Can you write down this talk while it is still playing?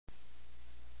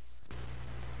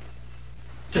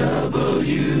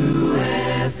WFAA,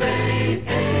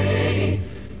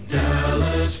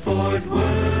 Dallas-Fort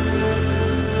Worth.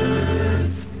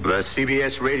 The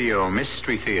CBS Radio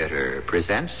Mystery Theater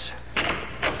presents...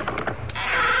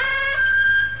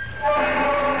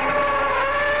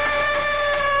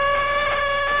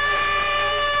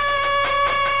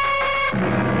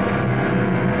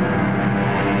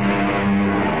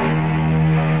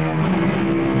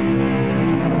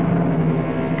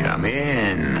 Come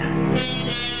in.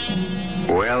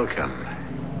 Welcome.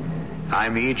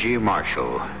 I'm E.G.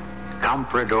 Marshall,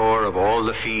 comprador of all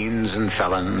the fiends and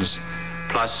felons,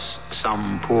 plus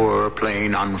some poor,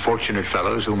 plain, unfortunate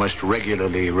fellows who must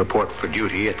regularly report for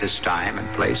duty at this time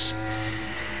and place.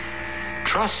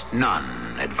 Trust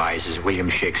none, advises William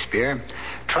Shakespeare.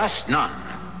 Trust none,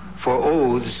 for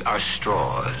oaths are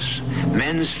straws.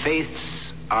 Men's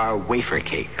faiths are wafer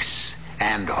cakes,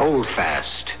 and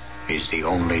holdfast is the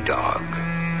only dog.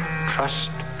 Trust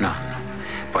none.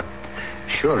 But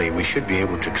surely we should be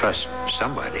able to trust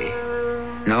somebody.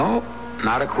 No,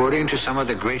 not according to some of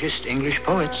the greatest English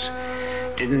poets.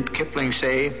 Didn't Kipling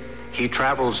say, he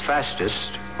travels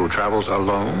fastest who travels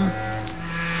alone?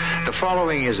 The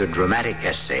following is a dramatic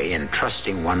essay in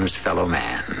trusting one's fellow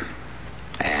man,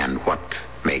 and what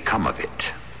may come of it.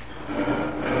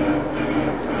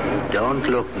 Don't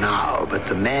look now, but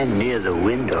the man near the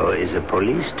window is a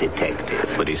police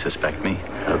detective. Would he suspect me?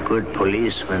 A good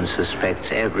policeman suspects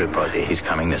everybody. He's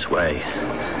coming this way.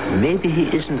 Maybe he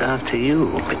isn't after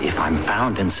you. But if I'm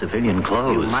found in civilian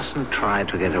clothes... You mustn't try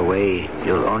to get away.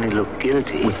 You'll only look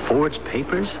guilty. With forged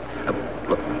papers?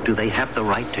 Look, do they have the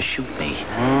right to shoot me?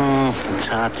 It's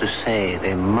hard to say.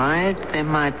 They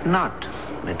might not.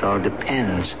 It all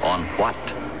depends. On what?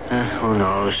 Who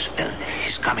knows?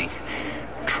 He's coming.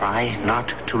 Try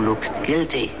not to look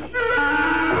guilty.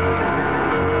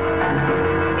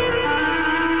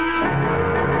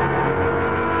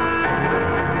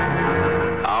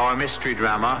 Our mystery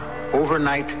drama,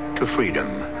 Overnight to Freedom,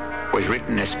 was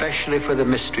written especially for the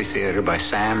Mystery Theater by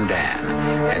Sam Dan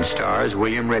and stars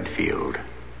William Redfield.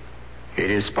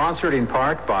 It is sponsored in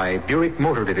part by Buick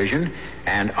Motor Division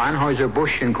and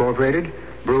Anheuser-Busch Incorporated,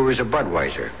 brewers of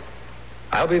Budweiser.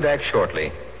 I'll be back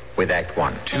shortly with Act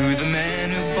One. To the man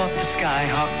who bought the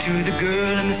Skyhawk, to the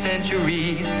girl in the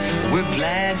Century, we're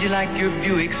glad you like your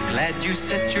Buicks, glad you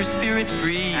set your spirit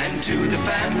free. And to the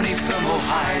family from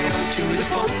Ohio, to the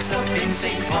folks up in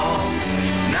St. Paul,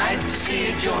 nice to see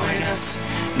you join us,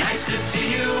 nice to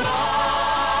see you all.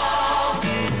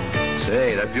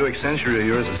 Say, that Buick Century of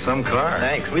yours is some car.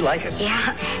 Thanks, we like it.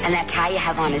 Yeah, and that tie you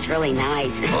have on is really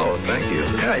nice. Oh, thank you.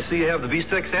 Yeah, I see you have the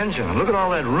V6 engine. Look at all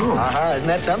that room. Isn't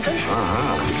that something?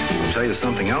 I'll tell you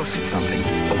something else that's something.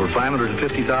 Over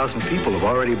 550,000 people have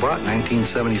already bought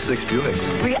 1976 Buicks.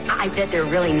 I bet they're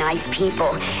really nice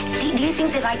people. Do you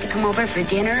think they'd like to come over for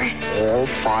dinner? All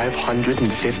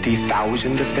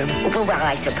 550,000 of them? Well,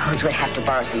 I suppose we'd have to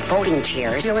borrow some folding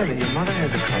chairs. Yeah, wait a minute. Your mother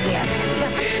has a couple. Yeah.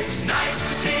 It's nice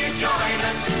to see you join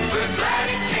us, we're glad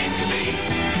it came to be.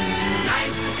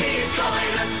 Nice to see you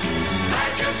join us,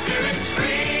 glad your spirit's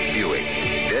free. Buick,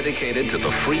 dedicated to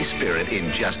the free spirit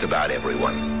in just about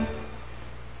everyone.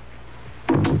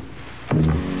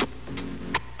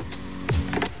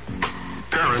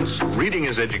 Parents, reading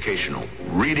is educational.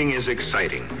 Reading is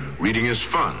exciting. Reading is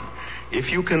fun.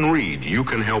 If you can read, you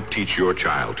can help teach your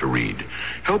child to read.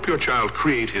 Help your child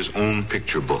create his own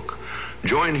picture book.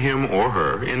 Join him or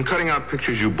her in cutting out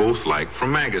pictures you both like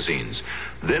from magazines.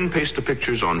 Then paste the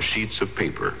pictures on sheets of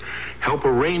paper. Help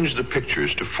arrange the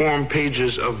pictures to form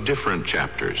pages of different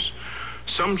chapters.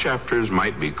 Some chapters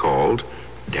might be called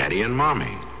Daddy and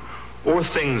Mommy, or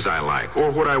Things I Like, or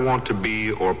What I Want to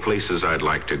Be, or Places I'd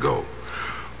Like to Go.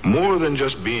 More than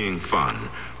just being fun,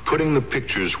 putting the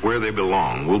pictures where they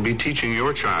belong will be teaching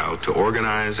your child to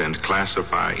organize and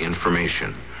classify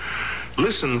information.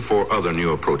 Listen for other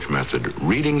new approach method,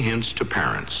 Reading Hints to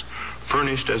Parents,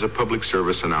 furnished as a public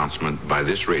service announcement by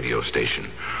this radio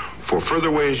station. For further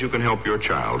ways you can help your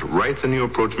child, write the New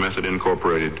Approach Method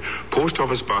Incorporated, Post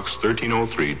Office Box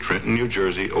 1303, Trenton, New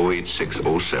Jersey,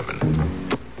 08607.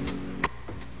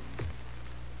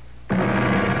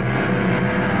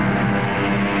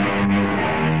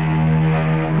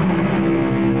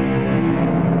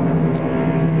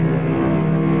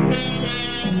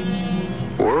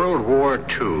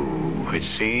 It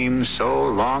seems so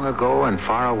long ago and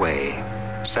far away,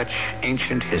 such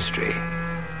ancient history.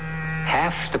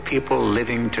 Half the people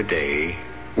living today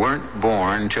weren't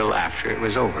born till after it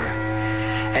was over.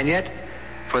 And yet,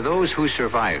 for those who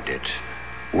survived it,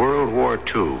 World War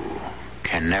II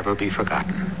can never be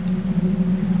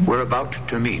forgotten. We're about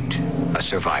to meet a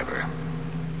survivor.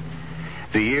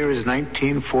 The year is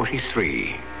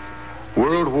 1943.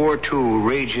 World War II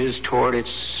rages toward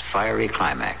its fiery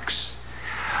climax.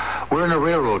 We're in a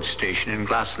railroad station in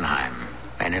Glassenheim,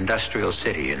 an industrial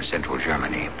city in central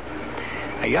Germany.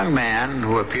 A young man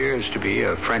who appears to be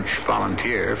a French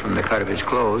volunteer from the cut of his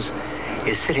clothes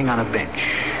is sitting on a bench.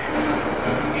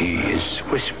 He is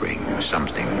whispering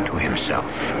something to himself.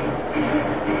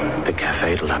 The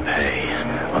Café de la Paix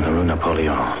on the Rue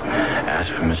Napoleon.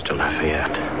 Ask for Mr.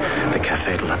 Lafayette. The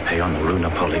Café de la Paix on the Rue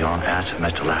Napoleon. Ask for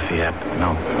Mr. Lafayette.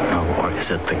 No, or is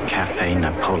it the Café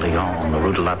Napoleon on the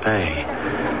Rue de la Paix?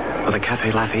 Or the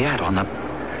Café Lafayette on the...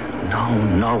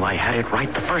 No, I had it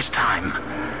right the first time.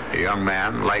 The young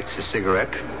man lights a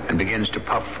cigarette and begins to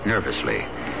puff nervously.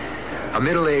 A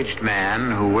middle-aged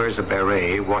man who wears a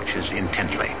beret watches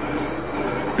intently.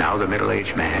 Now the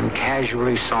middle-aged man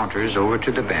casually saunters over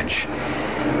to the bench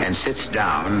and sits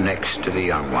down next to the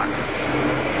young one.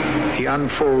 He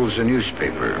unfolds a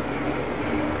newspaper.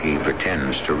 He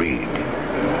pretends to read.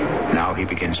 Now he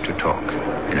begins to talk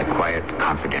in a quiet,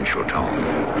 confidential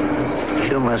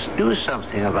tone. You must do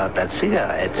something about that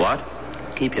cigarette. What?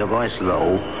 Keep your voice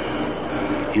low.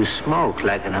 You smoke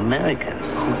like an American.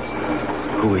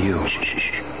 Who are you?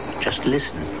 Shh. Just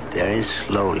listen very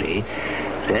slowly,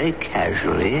 very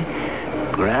casually.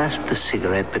 Grasp the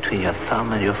cigarette between your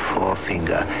thumb and your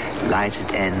forefinger.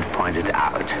 Lighted end pointed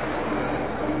out.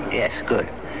 Yes, good.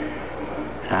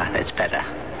 That's better.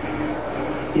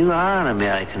 You are an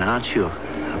American, aren't you?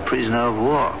 A prisoner of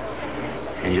war.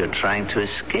 And you're trying to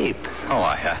escape. Oh,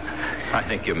 I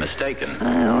think you're mistaken.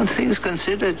 All things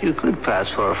considered, you could pass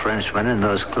for a Frenchman in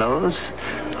those clothes.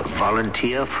 A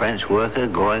volunteer French worker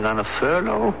going on a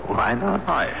furlough. Why not?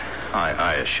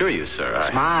 I assure you, sir,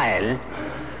 Smile.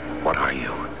 What are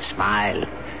you? Smile.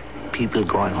 People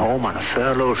going home on a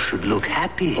furlough should look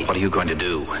happy. Well, what are you going to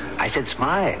do? I said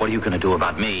smile. What are you going to do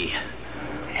about me?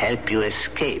 Help you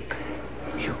escape.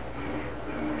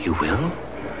 You will?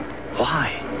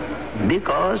 Why?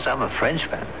 Because I'm a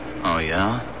Frenchman. Oh,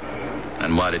 yeah?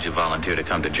 And why did you volunteer to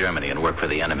come to Germany and work for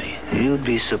the enemy? You'd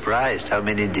be surprised how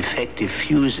many defective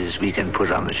fuses we can put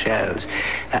on the shells.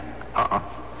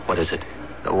 What is it?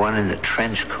 The one in the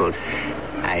trench coat.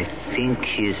 I think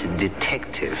he's a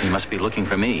detective. He must be looking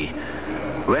for me.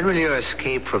 When will your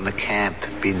escape from the camp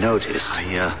be noticed?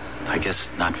 I guess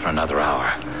not for another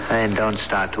hour. Then don't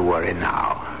start to worry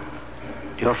now.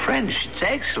 Your French, it's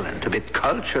excellent. A bit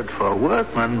cultured for a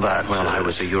workman, but... Well, I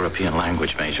was a European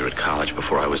language major at college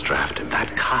before I was drafted.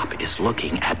 That cop is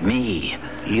looking at me.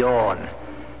 Yawn.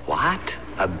 What?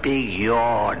 A big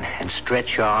yawn and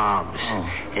stretch your arms.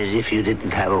 As if you didn't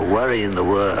have a worry in the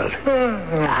world.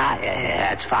 Yeah,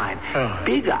 that's fine.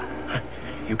 Bigger.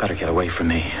 You better get away from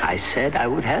me. I said I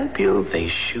would help you. They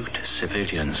shoot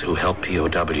civilians who help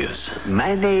POWs.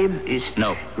 My name is...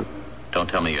 No, don't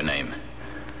tell me your name.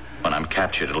 When I'm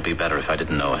captured, it'll be better if I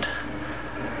didn't know it.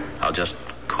 I'll just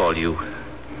call you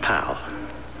Pal.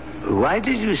 Why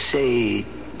did you say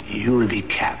you'll be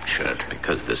captured?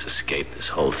 Because this escape, this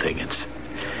whole thing,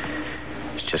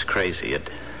 it's just crazy. It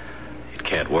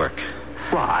can't work.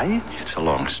 Why? It's a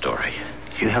long story.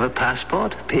 You have a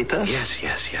passport, papers? Yes,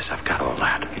 I've got all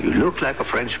that. You look like a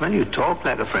Frenchman, you talk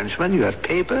like a Frenchman, you have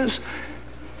papers.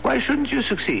 Why shouldn't you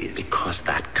succeed? Because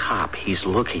that cop, he's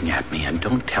looking at me, and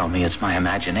don't tell me it's my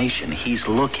imagination. He's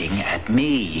looking at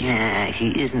me. Yeah,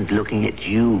 he isn't looking at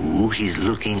you. He's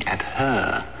looking at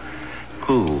her.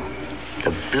 Who?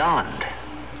 The blonde.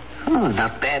 Oh,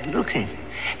 not bad looking.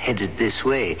 Headed this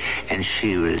way, and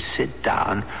she will sit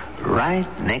down right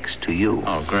next to you.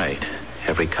 Oh, great.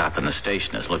 Every cop in the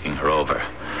station is looking her over.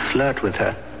 Flirt with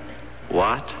her.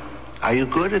 What? Are you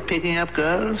good at picking up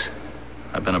girls?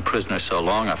 I've been a prisoner so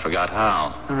long I forgot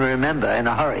how. Remember, in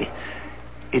a hurry.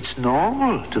 It's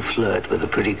normal to flirt with a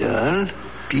pretty girl.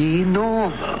 Be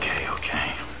normal. Okay.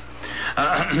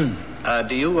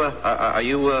 Are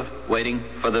you waiting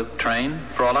for the train,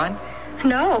 Fraulein?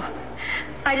 No.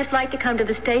 I just like to come to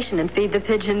the station and feed the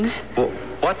pigeons. Well,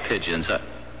 what pigeons?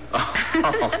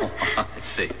 I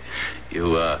see.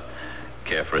 You,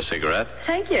 care for a cigarette?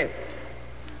 Thank you.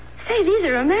 Say, these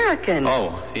are American.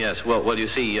 Oh, yes. Well, you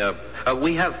see,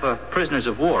 we have prisoners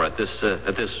of war at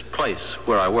this place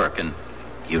where I work, and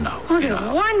you know. Oh, they're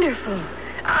wonderful.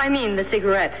 I mean the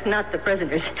cigarettes, not the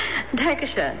prisoners.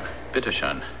 Dankeschön.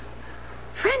 Bitteschön.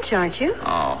 French, aren't you?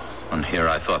 Oh, and here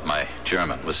I thought my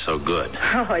German was so good.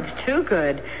 Oh, it's too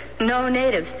good. No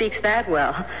native speaks that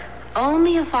well.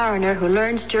 Only a foreigner who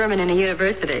learns German in a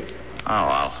university.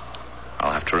 Oh,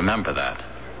 I'll have to remember that.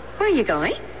 Where are you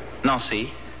going?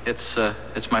 Nancy.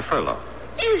 It's my furlough.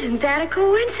 Isn't that a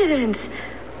coincidence?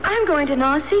 I'm going to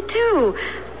Nancy, too.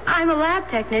 I'm a lab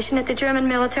technician at the German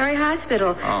military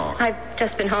hospital. Oh. I've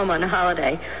just been home on a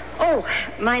holiday. Oh,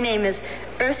 my name is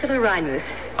Ursula Reinmuth.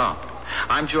 Oh.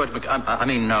 I'm George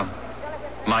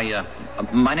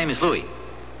my name is Louis.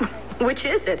 Which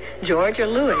is it, George or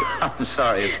Louis? I'm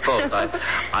sorry, it's both.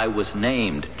 I was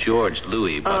named George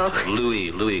Louis, but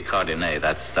Louis Cardinet,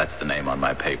 that's the name on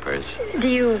my papers. Do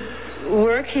you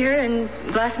work here in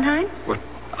Glassenheim?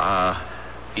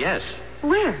 Yes.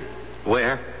 Where?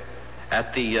 Where?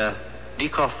 At the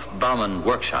Dieckhoff Baumann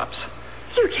workshops.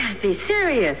 You can't be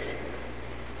serious.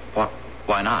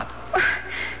 Why not?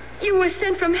 You were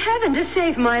sent from heaven to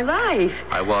save my life.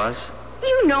 I was?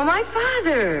 You know my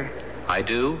father. I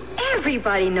do?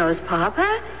 Everybody knows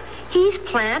Papa. He's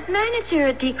plant manager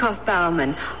at Dieckhoff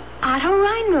Baumann. Otto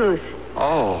Reinmuth.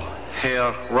 Oh,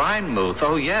 Herr Reinmuth.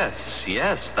 Oh, yes,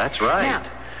 that's right. Now,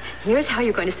 here's how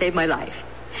you're going to save my life.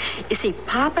 You see,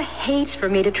 Papa hates for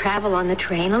me to travel on the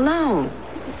train alone.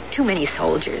 Too many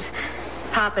soldiers.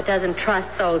 Papa doesn't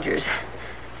trust soldiers.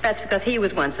 That's because he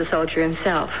was once a soldier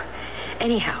himself.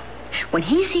 Anyhow, when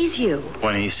he sees you...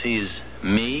 When he sees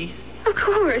me? Of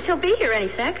course. He'll be here any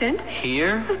second.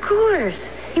 Here? Of course.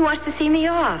 He wants to see me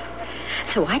off.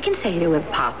 So I can say to him,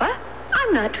 Papa,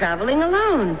 I'm not traveling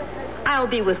alone. I'll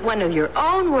be with one of your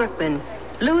own workmen,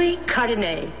 Louis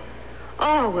Cardinet.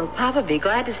 Oh, will Papa be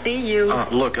glad to see you.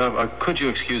 Look, could you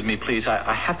excuse me, please?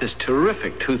 I have this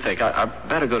terrific toothache. I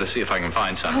better go to see if I can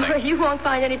find something. Oh, you won't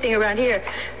find anything around here.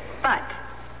 But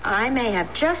I may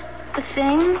have just the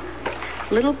thing.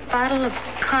 Little bottle of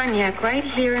cognac right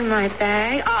here in my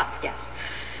bag. Yes.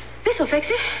 This'll fix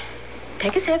it.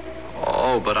 Take a sip.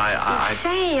 Oh, but I...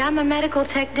 Say, I'm a medical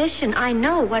technician. I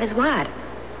know what is what.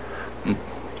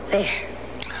 There.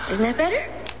 Isn't that better?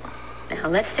 Now,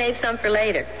 let's save some for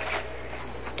later.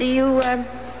 Do you,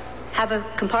 have a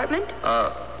compartment?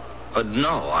 No,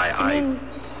 You mean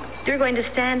you're going to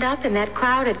stand up in that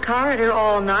crowded corridor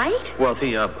all night? Well,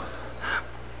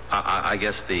 I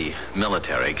guess the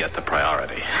military get the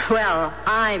priority. Well,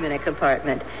 I'm in a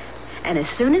compartment. And as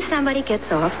soon as somebody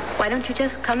gets off, why don't you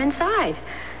just come inside?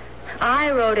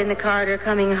 I rode in the corridor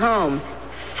coming home.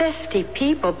 50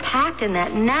 people packed in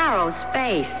that narrow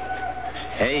space.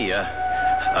 Hey,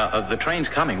 the train's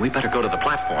coming. We better go to the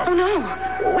platform. Oh,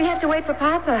 no. We have to wait for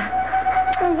Papa.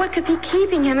 Oh, what could be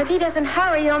keeping him? If he doesn't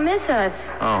hurry, he'll miss us.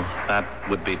 Oh, that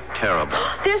would be terrible.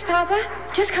 There's Papa.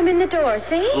 Just come in the door,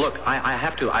 see? Look, I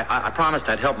have to. I promised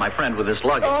I'd help my friend with his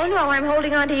luggage. Oh, no, I'm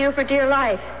holding on to you for dear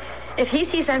life. If he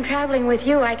sees I'm traveling with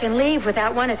you, I can leave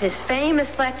without one of his famous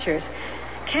lectures.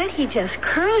 Can't he just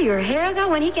curl your hair, though,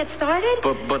 when he gets started?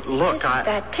 But look, Isn't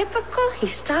that typical? He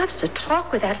stops to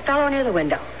talk with that fellow near the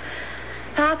window.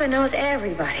 Papa knows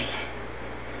everybody.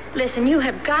 Listen, you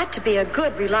have got to be a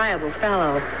good, reliable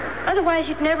fellow. Otherwise,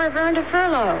 you'd never have earned a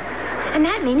furlough. And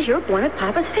that means you're one of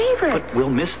Papa's favorites. But we'll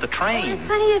miss the train. There's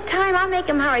plenty of time. I'll make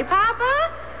him hurry.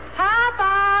 Papa!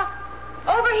 Papa!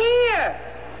 Over here!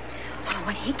 Oh,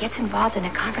 when he gets involved in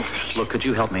a conversation... Look, could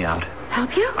you help me out?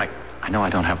 Help you? I know I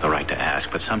don't have the right to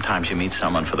ask, but sometimes you meet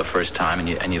someone for the first time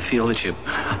and you feel that you...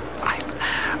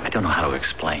 I don't know how to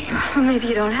explain. Maybe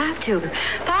you don't have to.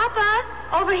 Papa!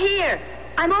 Over here!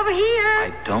 I'm over here!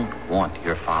 I don't want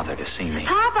your father to see me.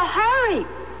 Papa, hurry!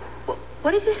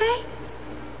 What did you say?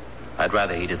 I'd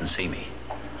rather he didn't see me.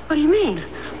 What do you mean?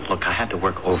 Look, I had to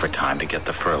work overtime to get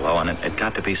the furlough, and it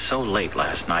got to be so late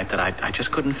last night that I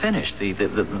just couldn't finish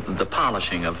the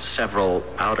polishing of several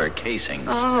outer casings.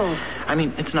 Oh. I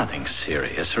mean, it's nothing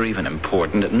serious or even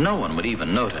important. No one would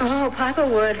even notice. Oh, Papa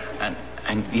would.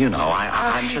 And you know,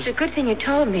 I'm just... It's a good thing you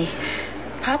told me.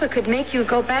 Papa could make you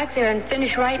go back there and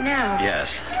finish right now. Yes.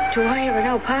 Do I ever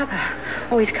know Papa?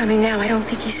 Oh, he's coming now. I don't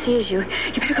think he sees you.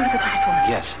 You better go to the platform.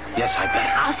 Yes, I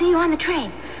bet. I'll see you on the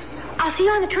train. I'll see you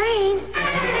on the train.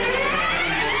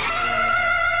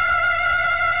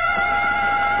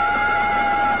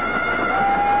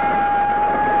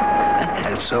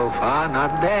 And so far,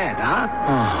 not bad, huh?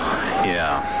 Oh,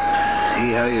 yeah.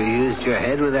 See how you used your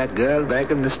head with that girl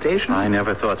back in the station? I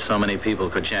never thought so many people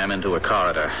could jam into a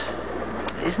corridor.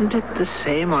 Isn't it the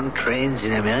same on trains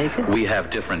in America? We have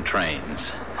different trains.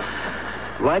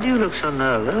 Why do you look so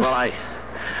nervous? Well,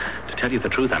 to tell you the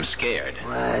truth, I'm scared.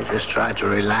 Well, just try to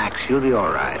relax. You'll be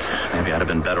all right. Maybe I'd have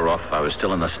been better off if I was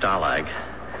still in the Stalag.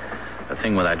 The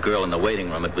thing with that girl in the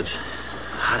waiting room, it was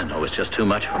just too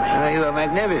much for me. You were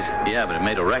magnificent. Yeah, but it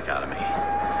made a wreck out of me.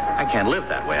 I can't live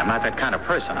that way. I'm not that kind of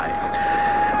person.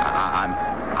 I'm...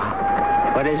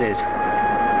 What is it?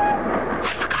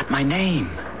 I forgot my name.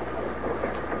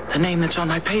 The name that's on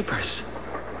my papers.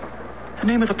 The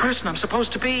name of the person I'm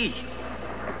supposed to be.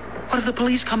 What if the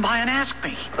police come by and ask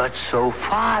me? But so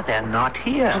far, they're not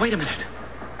here. Now, wait a minute.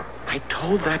 I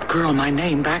told that girl my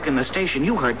name back in the station.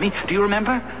 You heard me. Do you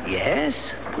remember? Yes?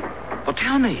 Well,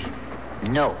 tell me.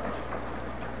 No.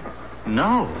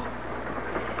 No.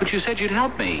 But you said you'd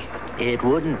help me. It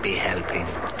wouldn't be helping.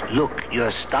 Look,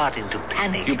 you're starting to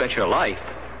panic. You bet your life.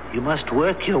 You must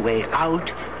work your way out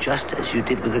just as you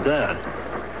did with the girl.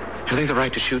 Have they the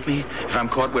right to shoot me if I'm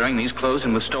caught wearing these clothes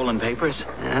and with stolen papers?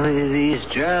 These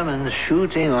Germans,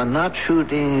 shooting or not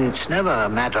shooting, it's never a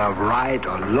matter of right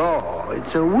or law.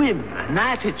 It's a whim, an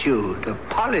attitude, a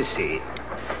policy.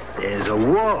 There's a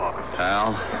war.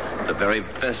 Pal, the very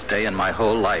best day in my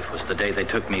whole life was the day they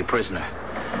took me prisoner.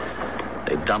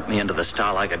 They dumped me into the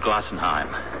Stalag at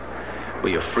Glassenheim,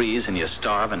 where you freeze and you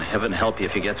starve, and heaven help you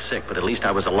if you get sick, but at least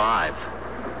I was alive.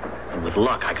 And with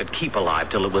luck, I could keep alive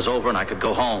till it was over and I could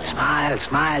go home. Smile,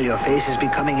 smile. Your face is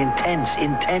becoming intense.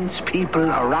 Intense people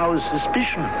arouse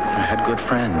suspicion. I had good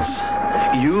friends.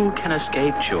 You can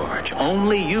escape, George.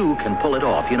 Only you can pull it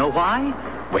off. You know why?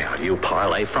 Well, you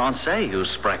parlez français. You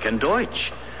sprechen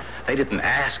Deutsch. They didn't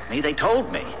ask me. They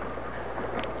told me.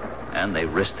 And they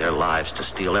risked their lives to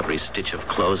steal every stitch of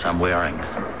clothes I'm wearing.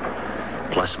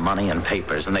 Plus money and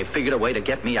papers. And they figured a way to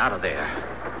get me out of there.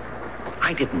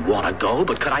 I didn't want to go,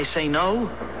 but could I say no?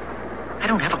 I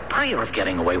don't have a prayer of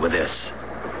getting away with this.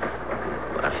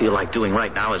 What I feel like doing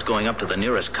right now is going up to the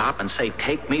nearest cop and say,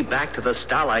 take me back to the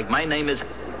Stalag. My name is...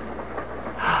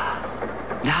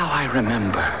 Now I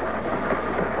remember.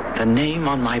 The name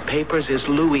on my papers is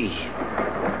Louis.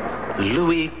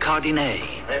 Louis Cardinet.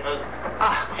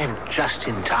 And just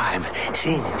in time.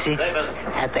 See,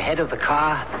 at the head of the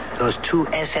car, those 2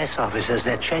 SS officers,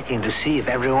 they're checking to see if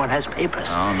everyone has papers.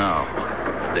 Oh, no.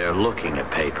 They're looking at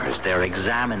papers. They're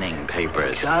examining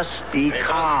papers. Just be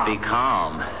calm. Be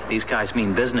calm. These guys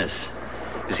mean business.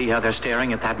 You see how they're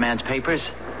staring at that man's papers?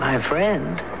 My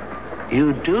friend,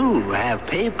 you do have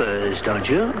papers, don't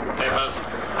you? Papers?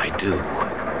 I do,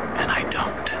 and I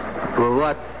don't. Well,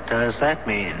 what does that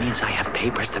mean? It means I have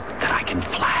papers that I can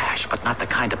flash, but not the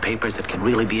kind of papers that can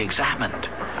really be examined.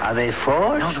 Are they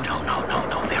forged?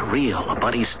 No. They're real. A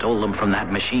buddy stole them from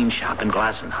that machine shop in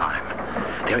Glassenheim.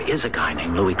 There is a guy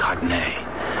named Louis Cardinet.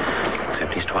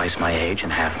 Except he's twice my age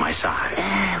and half my size.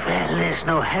 Well, there's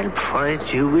no help for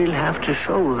it. You will have to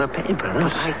show the papers.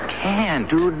 But I can't.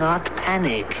 Do not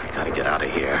panic. I gotta get out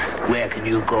of here. Where can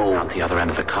you go? Out the other end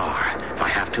of the car. If I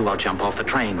have to, I'll jump off the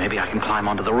train. Maybe I can climb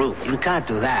onto the roof. You can't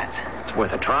do that. It's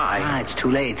worth a try. It's too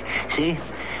late. See?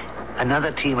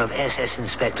 Another team of SS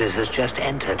inspectors has just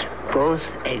entered. Both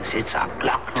exits are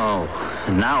blocked. Oh,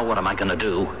 now what am I going to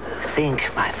do? Think,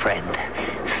 my friend.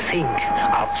 Think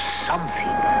of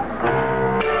something.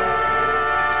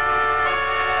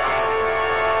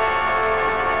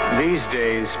 These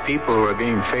days, people who are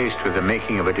being faced with the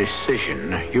making of a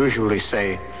decision usually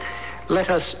say, let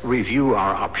us review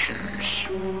our options.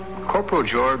 Corporal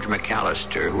George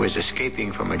McAllister, who is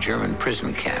escaping from a German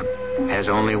prison camp, has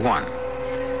only one,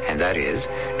 and that is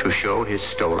to show his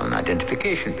stolen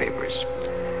identification papers.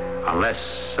 Unless,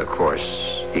 of course,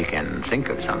 he can think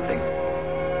of something.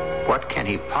 What can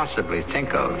he possibly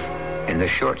think of in the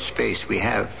short space we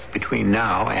have between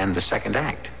now and the second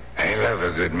act? I love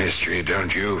a good mystery,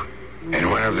 don't you? And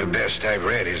one of the best I've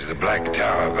read is The Black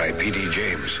Tower by P.D.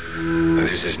 James.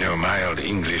 This is no mild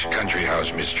English country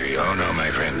house mystery. Oh, no,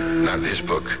 my friend, not this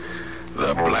book.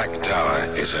 The Black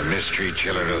Tower is a mystery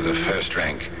chiller of the first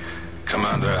rank.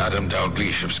 Commander Adam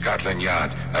Dalgleish of Scotland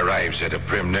Yard arrives at a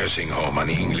prim nursing home on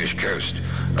the English coast,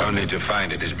 only to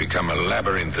find it has become a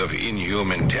labyrinth of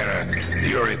inhuman terror,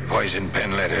 lurid poison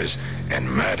pen letters,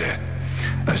 and murder.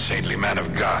 A saintly man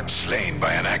of God slain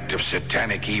by an act of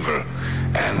satanic evil,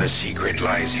 and the secret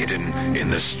lies hidden in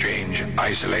the strange,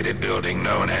 isolated building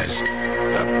known as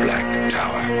the Black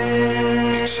Tower.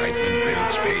 Excitement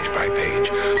builds page by page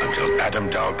until Adam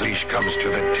Dalgleish comes to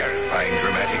the terrifying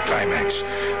dramatic climax.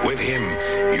 With him,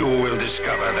 you will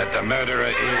discover that the murderer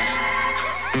is...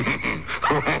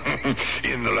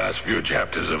 in the last few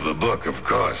chapters of the book, of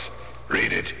course.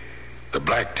 Read it. The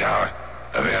Black Tower.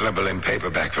 Available in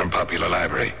paperback from Popular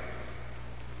Library.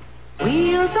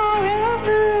 Wheels are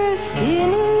ever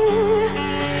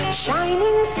spinning,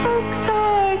 shining spokes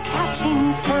are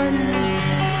catching sun.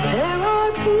 There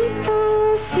are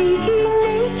people seeking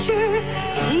nature,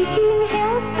 seeking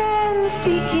help and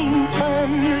seeking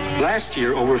fun. Last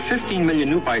year, over 15 million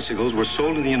new bicycles were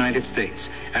sold in the United States,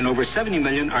 and over 70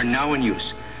 million are now in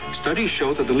use. Studies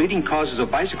show that the leading causes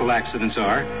of bicycle accidents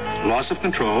are loss of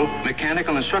control,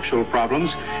 mechanical and structural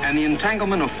problems, and the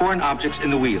entanglement of foreign objects in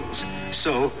the wheels.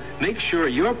 So, make sure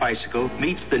your bicycle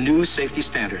meets the new safety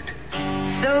standard.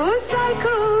 So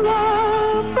cycle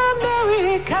of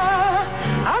America,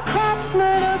 our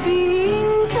craftsmen are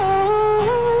being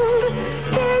told.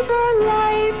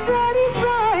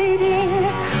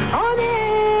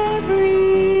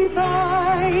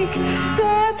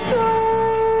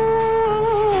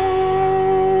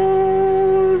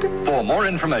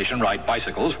 information, write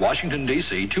Bicycles, Washington,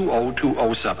 D.C.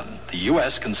 20207, the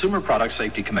U.S. Consumer Product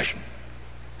Safety Commission.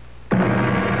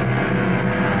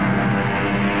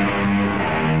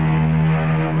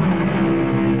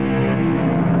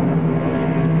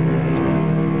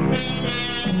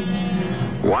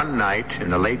 One night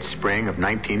in the late spring of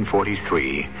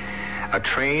 1943, a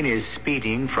train is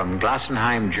speeding from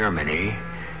Glassenheim, Germany,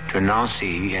 to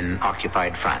Nancy in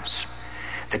occupied France.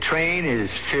 The train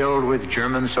is filled with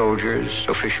German soldiers,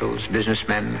 officials,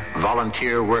 businessmen,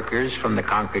 volunteer workers from the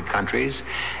conquered countries,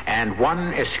 and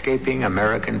one escaping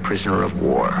American prisoner of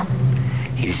war.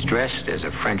 He's dressed as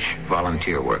a French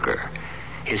volunteer worker.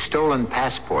 His stolen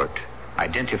passport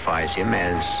identifies him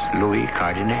as Louis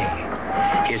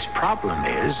Cardinet. His problem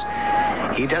is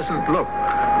he doesn't look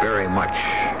very much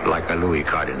like a Louis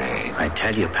Cardinet. I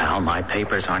tell you, pal, my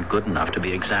papers aren't good enough to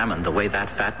be examined the way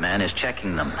that fat man is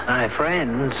checking them. My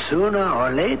friend, sooner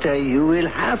or later you will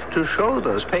have to show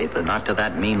those papers. Not to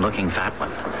that mean-looking fat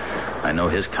one. I know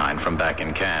his kind from back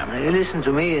in camp. Now, you listen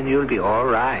to me and you'll be all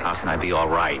right. How can I be all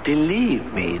right?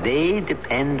 Believe me, they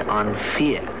depend on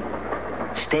fear.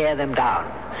 Stare them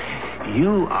down.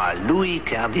 You are Louis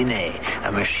Cardinet,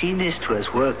 a machinist who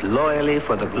has worked loyally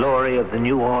for the glory of the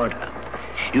new order.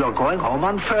 You are going home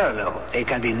on furlough. There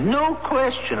can be no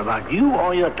question about you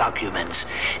or your documents.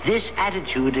 This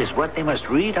attitude is what they must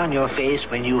read on your face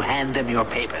when you hand them your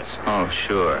papers. Oh,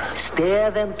 sure. Stare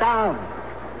them down.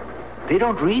 They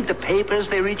don't read the papers,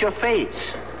 they read your face.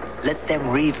 Let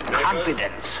them read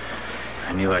confidence.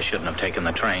 I knew I shouldn't have taken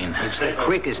the train. It's the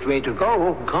quickest way to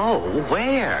go. Go?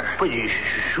 Where? But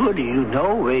surely you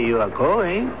know where you are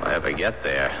going. If I ever get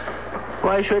there.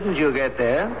 Why shouldn't you get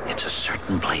there? It's a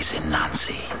certain place in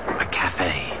Nancy, a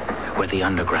cafe, where the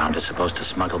underground is supposed to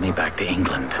smuggle me back to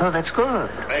England. Oh, that's good.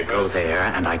 I go there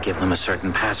and I give them a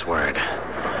certain password.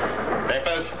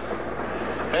 Papers.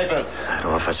 Papers. That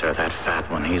officer, that fat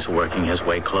one, he's working his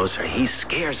way closer. He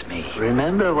scares me.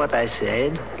 Remember what I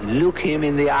said? Look him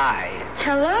in the eye.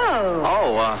 Hello.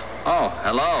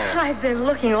 Hello. I've been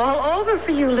looking all over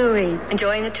for you, Louis.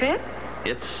 Enjoying the trip?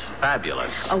 It's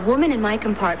fabulous. A woman in my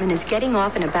compartment is getting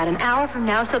off in about an hour from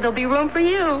now, so there'll be room for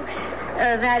you.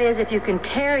 That is, if you can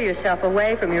tear yourself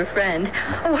away from your friend.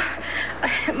 Oh,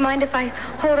 mind if I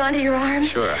hold on to your arm?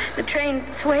 Sure. The train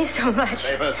sways so much.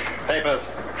 Papers.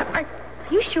 Are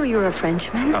you sure you're a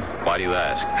Frenchman? Why do you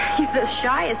ask? You're the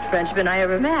shyest Frenchman I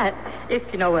ever met, if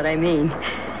you know what I mean.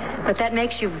 But that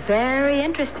makes you very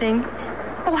interesting.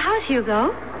 Oh, how's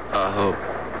Hugo?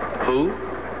 Who?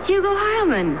 Hugo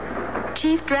Heilman,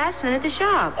 chief draftsman at the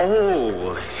shop.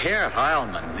 Oh, Herr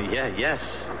Heilman. Yeah, yes.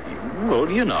 Well,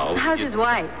 you know. How's his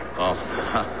wife? Oh,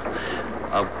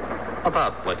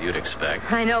 about what you'd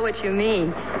expect. I know what you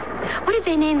mean. What did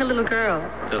they name the little girl?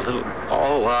 The little...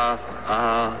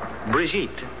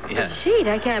 Brigitte. Yes. Brigitte?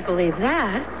 I can't believe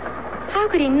that. How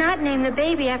could he not name the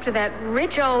baby after that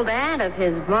rich old aunt of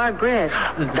his, Margaret?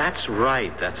 That's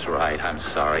right. I'm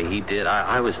sorry. He did.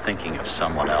 I was thinking of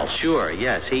someone else. Sure,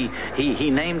 yes. He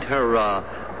named her,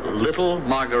 Little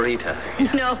Margarita.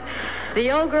 You know,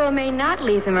 the old girl may not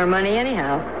leave him her money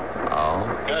anyhow. Oh?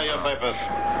 Here are your papers.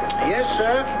 Yes,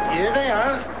 sir. Here they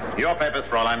are. Your papers,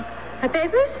 Fräulein. Her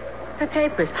papers? Her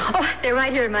papers. Oh, they're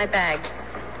right here in my bag.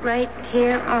 Right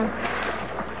here.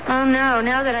 Oh, no.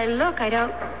 Now that I look, I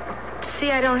don't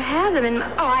have them in...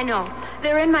 Oh, I know.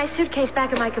 They're in my suitcase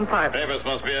back in my compartment. Papers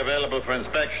must be available for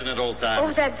inspection at all times.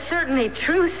 Oh, that's certainly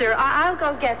true, sir. I'll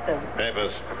go get them.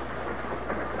 Papers.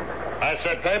 I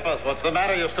said papers. What's the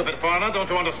matter, you stupid foreigner? Don't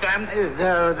you understand?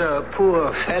 The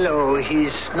poor fellow,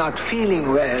 he's not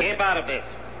feeling well. Keep out of this.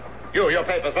 Your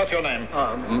papers. What's your name?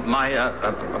 My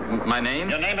name?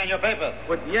 Your name and your papers.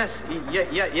 Well, yes,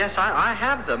 I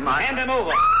have them. Hand them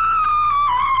over.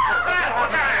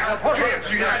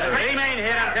 Remain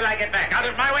here until I get back. Out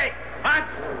of my way. What?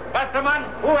 Westerman,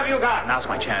 who have you got? Now's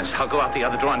my chance. I'll go out the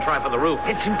other door and try for the roof.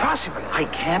 It's impossible. I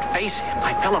can't face him.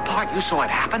 I fell apart. You saw it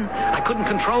happen. I couldn't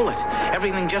control it.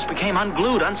 Everything just became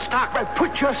unglued, unstuck. Well,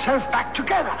 put yourself back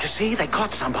together. You see, they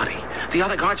caught somebody. The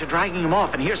other guards are dragging him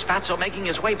off, and here's Fatso making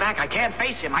his way back. I can't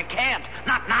face him. I can't.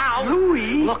 Not now.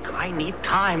 Louis. Look, I need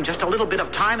time. Just a little bit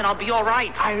of time, and I'll be all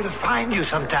right. I'll find you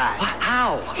sometime. What?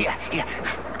 How? Here.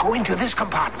 Go into this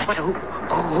compartment. What?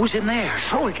 Who's in there?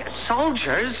 Soldiers.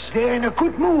 Soldiers? They're in a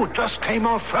good mood. Just came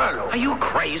off furlough. Are you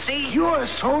crazy? You're a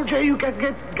soldier. You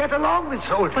can get along with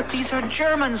soldiers. But these are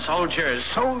German soldiers.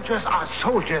 Soldiers are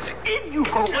soldiers. In you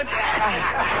go.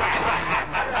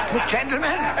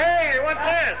 Gentlemen. Hey, what's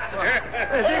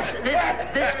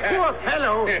This poor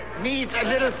fellow needs a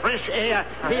little fresh air.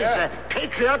 He's a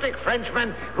patriotic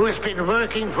Frenchman who has been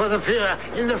working for the Führer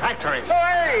in the factories. Oh,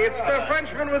 hey, it's the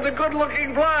Frenchman with the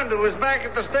good-looking blonde who was back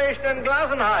at the station in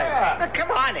Glasenheim.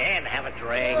 Come on in, have a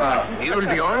drink. You'll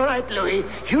be all right, Louis.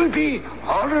 You'll be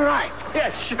all right.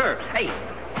 Yeah, sure. Hey,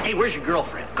 where's your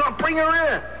girlfriend? Go on, bring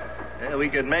her in. Yeah, we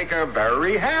could make her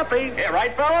very happy. Yeah,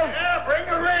 right, fellas? Yeah, bring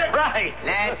her in. Right.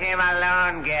 Let him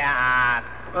alone, Gerhard.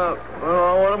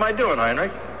 What am I doing,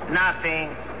 Heinrich?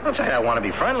 Nothing. Let's say I want to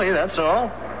be friendly, that's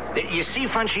all. You see,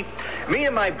 Frenchie, me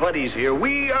and my buddies here,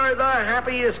 we are the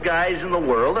happiest guys in the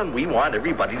world, and we want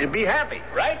everybody to be happy,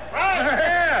 right?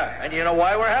 Yeah. And you know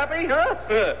why we're happy, huh?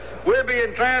 We're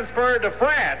being transferred to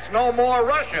France. No more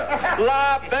Russia.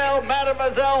 La belle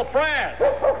Mademoiselle France.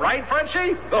 Right,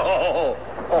 Frenchie?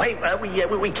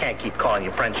 Hey, we can't keep calling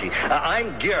you Frenchie.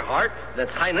 I'm Gerhard,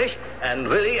 that's Heinrich, and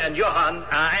Willy, and Johann,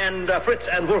 and Fritz,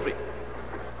 and Wolfie.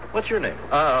 What's your name?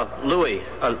 Louis.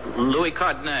 Louis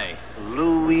Cardenet.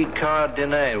 Louis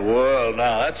Cardenet. Well,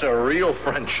 now, that's a real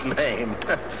French name.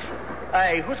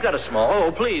 Hey, who's got a small?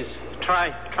 Oh, please,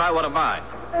 try one of mine.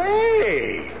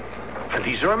 Hey, and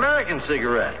these are American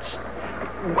cigarettes.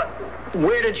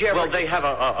 Where did you ever... Well, they have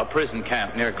a prison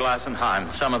camp near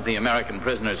Glasenheim. Some of the American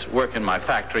prisoners work in my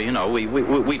factory. You know,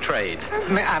 we trade.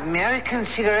 American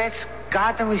cigarettes?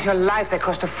 Guard them with your life. They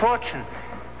cost a fortune.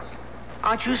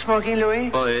 Aren't you smoking,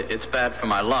 Louis? Well, it's bad for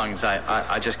my lungs.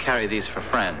 I just carry these for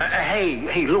friends.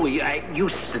 Hey, Louis, you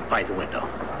sit by the window.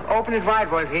 Open it wide,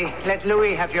 Wolfie. Let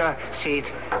Louis have your seat.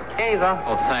 There you go.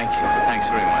 Oh, thank you. Thanks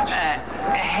very much.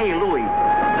 Hey, Louis,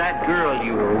 that girl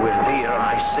you were with here,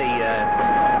 I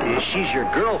say, she's your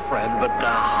girlfriend, but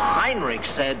Heinrich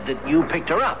said that you picked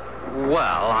her up.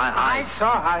 Well, I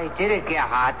saw how he did it,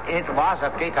 Gerhard. It was a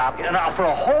pickup. Now, for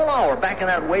a whole hour back in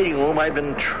that waiting room, I've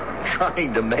been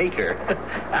trying to make her.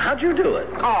 How'd you do it?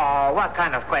 Oh, what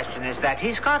kind of question is that?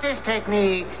 He's got his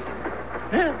technique.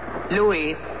 Yeah.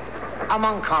 Louis,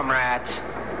 among comrades,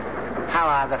 how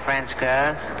are the French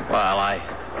girls? Well, I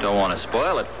don't want to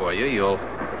spoil it for you. You'll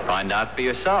find out for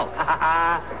yourself.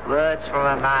 Words from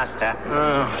a master.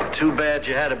 Oh, too bad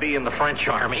you had to be in the French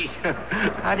army.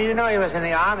 How do you know he was in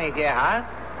the army, Gerhard?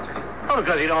 Oh,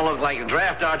 because he don't look like a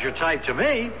draft dodger type to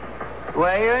me.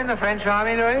 Were you in the French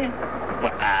army, Louis?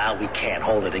 Well, we can't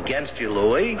hold it against you,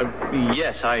 Louis.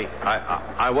 Yes,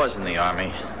 I was in the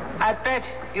army. I bet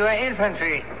you were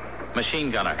infantry.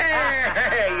 Machine gunner.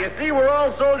 Hey, you see, we're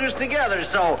all soldiers together,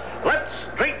 so let's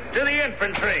straight to the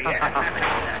infantry.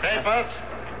 Papers?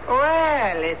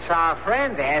 Well, it's our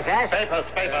friend, there's us. Papers.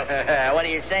 What do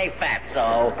you say,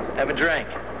 fatso? Have a drink.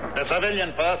 The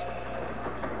civilian first.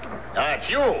 It's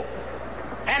you.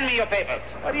 Hand me your papers.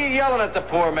 What are you yelling at the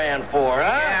poor man for,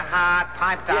 huh? Gerhard,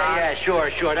 pipe down. Yeah, sure.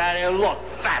 Now, look,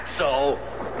 fatso.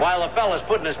 While the fella's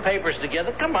putting his papers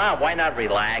together, come on, why not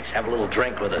relax? Have a little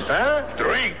drink with us, huh?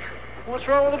 Drink? What's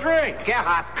wrong with a drink?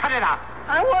 Gerhard, cut it out.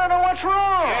 I want to know what's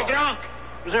wrong. You're drunk.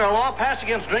 Was there a law passed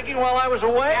against drinking while I was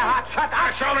away? Gerhard, shut up.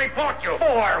 I shall report you.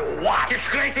 For what?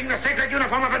 Disgracing the sacred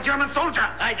uniform of a German soldier.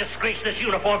 I disgraced this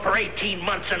uniform for 18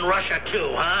 months in Russia,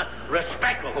 too, huh?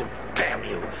 Respect, oh, damn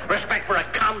you. Respect for a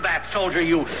combat soldier,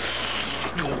 you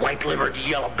white-livered,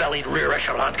 yellow-bellied rear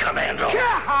echelon commando.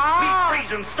 Gerhard! We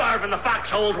freeze and starve in the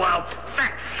foxholes while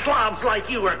fat slobs like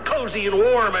you are cozy and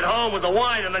warm at home with the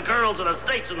wine and the girls and the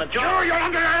steaks and the joe. You're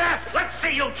under arrest. Let's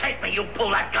see you take me. You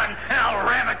pull that gun, and I'll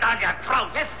ram it down your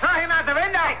throat. Let's throw him out the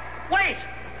window. Hey, wait.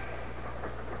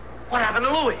 What happened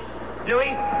to Louis?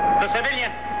 Louis? The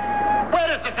civilian.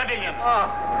 Where is the civilian?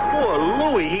 Poor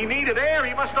Louis. He needed air.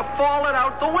 He must have fallen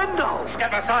out the window.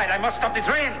 Step aside. I must stop the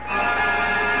train.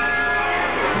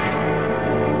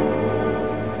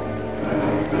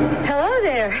 Hello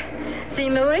there.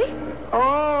 Seen Louis?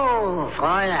 Oh,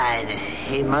 Fräulein.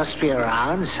 He must be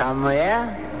around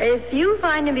somewhere. If you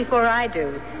find him before I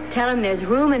do, tell him there's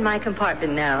room in my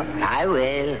compartment now. I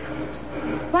will.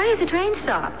 Why is the train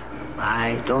stopped?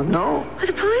 I don't know. Oh,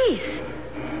 the police.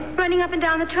 Running up and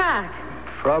down the track.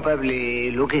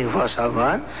 Probably looking for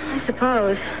someone. I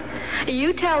suppose.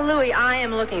 You tell Louis I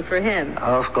am looking for him.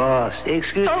 Of course.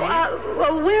 Excuse me.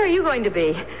 Well, where are you going to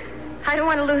be? I don't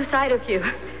want to lose sight of you.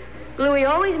 Louis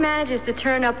always manages to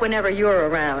turn up whenever you're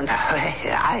around.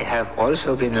 I have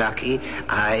also been lucky.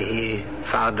 I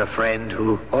found a friend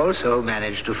who also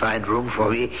managed to find room for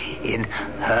me in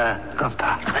her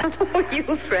compartment. Oh, you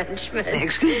Frenchman.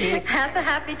 Excuse me. Have a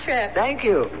happy trip. Thank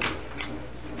you.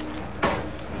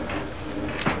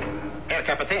 Herr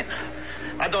Captain,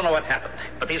 I don't know what happened,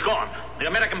 but he's gone. The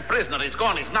American prisoner is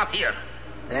gone. He's not here.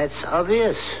 That's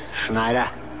obvious, Schneider.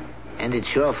 And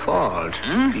it's your fault.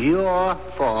 Your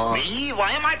fault. Me?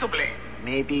 Why am I to blame?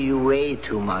 Maybe you weigh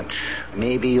too much.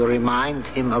 Maybe you remind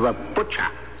him of a butcher.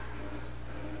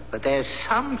 But there's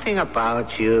something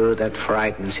about you that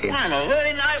frightens him. I'm a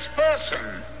very nice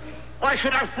person. Why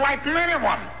should I frighten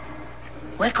anyone?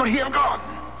 Where could he have gone?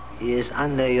 He is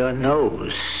under your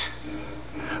nose.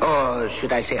 Or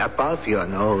should I say above your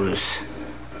nose?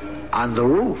 On the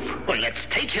roof. Well, let's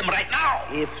take him right now.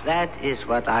 If that is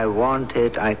what I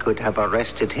wanted, I could have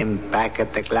arrested him back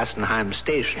at the Glassenheim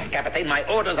station. Captain, my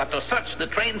orders are to search the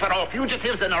train for all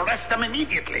fugitives and arrest them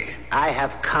immediately. I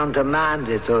have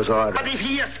countermanded those orders. But if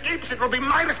he escapes, it will be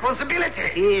my responsibility.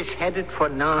 He is headed for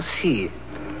Nancy.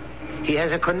 He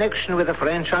has a connection with the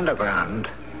French underground.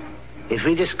 If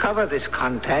we discover this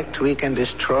contact, we can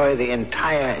destroy the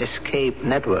entire escape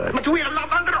network. But we are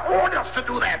not under orders to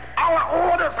do that.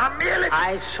 Our orders are merely...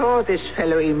 I saw this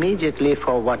fellow immediately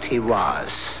for what he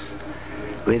was.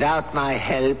 Without my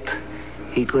help,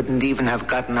 he couldn't even have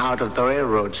gotten out of the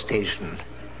railroad station.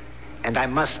 And I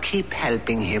must keep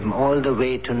helping him all the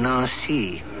way to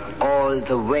Nancy, all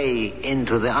the way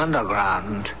into the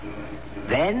underground.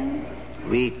 Then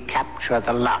we capture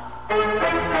the lot.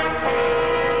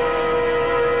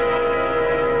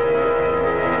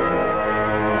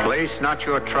 Place not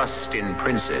your trust in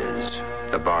princes,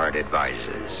 the bard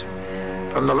advises.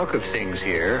 From the look of things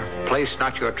here, place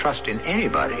not your trust in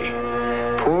anybody.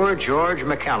 Poor George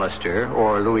McAllister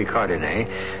or Louis Cardenet,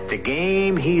 the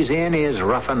game he's in is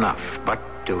rough enough, but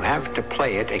to have to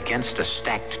play it against a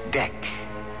stacked deck,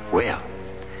 well,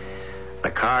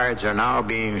 the cards are now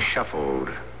being shuffled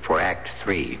for Act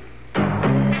 3.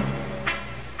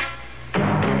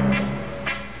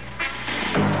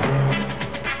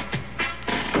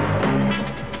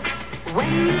 When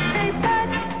you say but,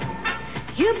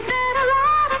 you've said a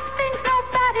lot of things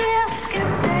nobody else can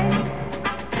say.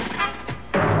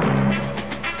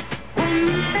 When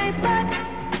you say but,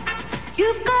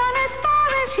 you've gone as far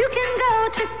as you can go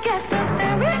to get the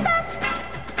very best.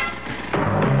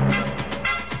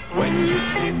 When you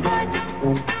say but,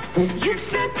 you've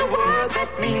said the word that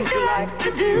means you like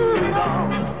to do it all.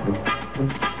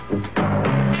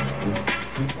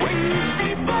 When you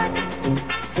say but,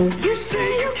 you say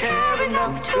you care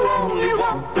enough to only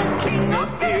want the king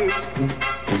of beers.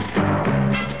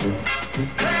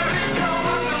 There is no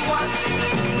other one.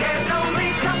 There's only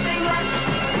something left.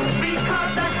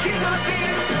 Because the king of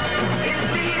beers is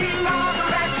leading all the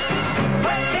rest.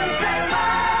 When you say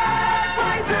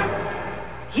Budweiser,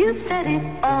 you've said it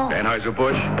all.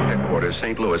 Anheuser-Busch, headquarters,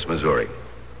 St. Louis, Missouri.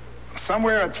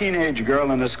 Somewhere a teenage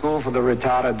girl in the school for the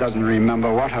retarded doesn't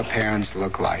remember what her parents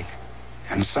look like.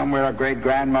 And somewhere a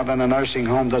great-grandmother in a nursing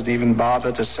home doesn't even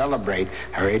bother to celebrate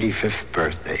her 85th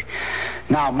birthday.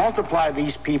 Now, multiply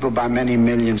these people by many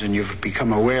millions and you've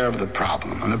become aware of the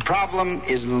problem. And the problem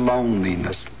is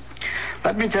loneliness.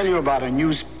 Let me tell you about a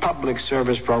new public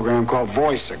service program called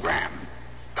Voiceogram.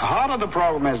 The heart of the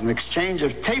program is an exchange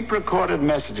of tape-recorded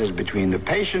messages between the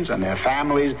patients and their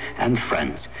families and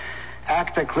friends.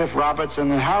 Actor Cliff Robertson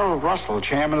and Harold Russell,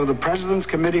 chairman of the President's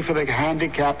Committee for the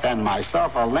Handicapped, and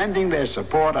myself are lending their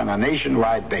support on a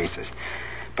nationwide basis.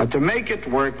 But to make it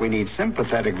work, we need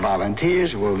sympathetic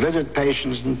volunteers who will visit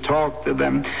patients and talk to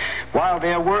them while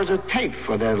their words are taped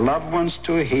for their loved ones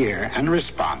to hear and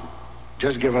respond.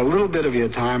 Just give a little bit of your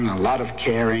time and a lot of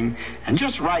caring, and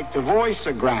just write to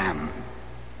Voiceogram.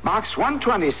 Box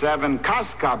 127,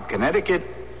 Coscob, Connecticut,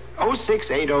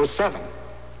 06807.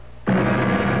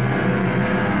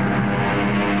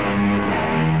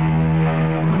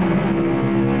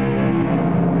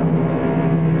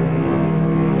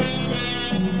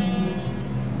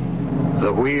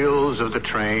 The wheels of the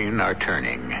train are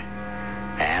turning,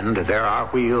 and there are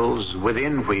wheels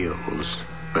within wheels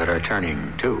that are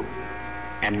turning too,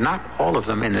 and not all of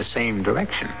them in the same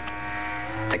direction.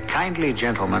 The kindly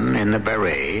gentleman in the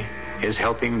beret is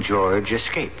helping George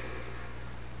escape.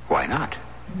 Why not?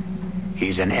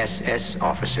 He's an SS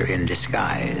officer in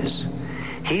disguise.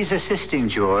 He's assisting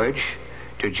George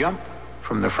to jump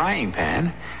from the frying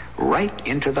pan right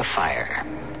into the fire.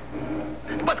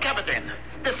 But, Captain,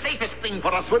 the safest thing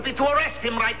for us would be to arrest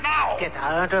him right now. Get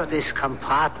out of this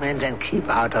compartment and keep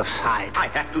out of sight. I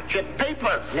have to check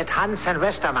papers. Let Hans and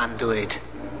Westermann do it.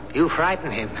 You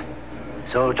frighten him.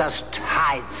 So just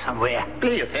hide somewhere.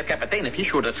 Please, Herr Captain, if he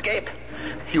should escape,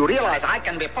 you realize I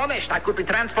can be punished. I could be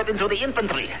transferred into the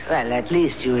infantry. Well, at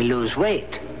least you will lose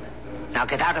weight. Now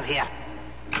get out of here.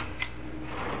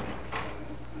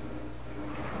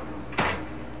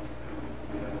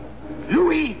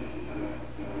 Louis!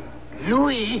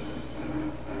 Louis!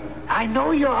 I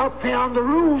know you're up there on the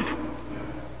roof.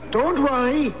 Don't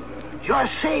worry. You're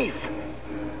safe.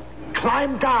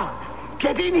 Climb down.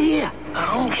 Get in here.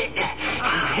 Oh.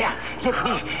 Here, let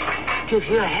me give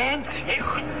you a hand.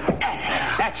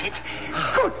 That's it.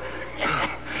 Good.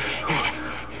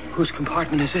 Whose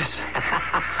compartment is this?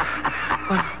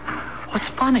 What's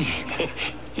funny?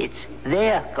 It's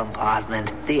their compartment,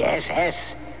 the SS.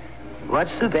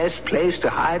 What's the best place to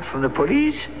hide from the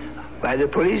police? By the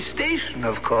police station,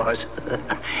 of course.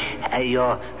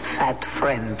 Your fat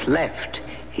friend left.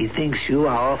 He thinks you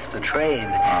are off the train.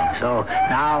 So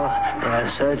now they're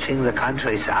searching the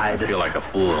countryside. I feel like a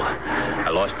fool. I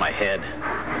lost my head.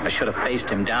 I should have faced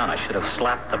him down. I should have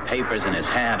slapped the papers in his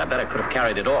hand. I bet I could have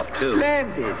carried it off, too.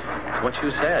 Splendid. It's what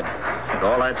you said. It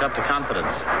all adds up to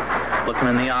confidence. Look him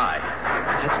in the eye.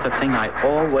 That's the thing. I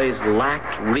always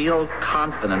lacked real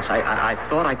confidence. I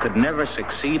thought I could never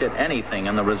succeed at anything,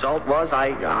 and the result was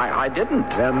I didn't.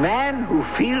 The man who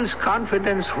feels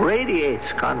confidence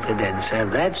radiates confidence,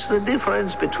 and that's the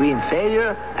difference between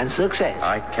failure and success.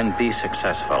 I can be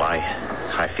successful.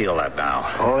 I feel that now.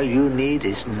 All you need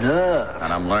is nerve.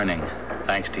 And I'm learning,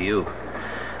 thanks to you.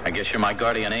 I guess you're my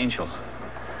guardian angel.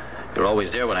 You're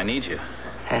always there when I need you.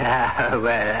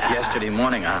 Yesterday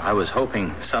morning, I was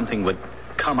hoping something would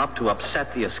come up to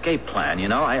upset the escape plan, you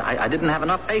know. I didn't have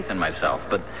enough faith in myself,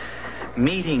 but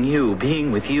meeting you,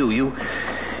 being with you,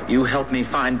 you helped me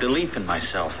find belief in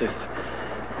myself. If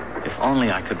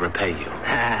only I could repay you.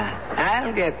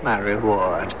 I'll get my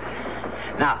reward.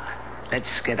 Now,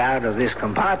 let's get out of this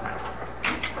compartment.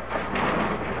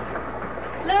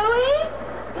 Louis,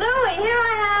 here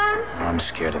I am. I'm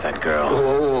scared of that girl.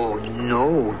 Oh,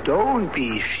 no, don't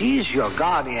be. She's your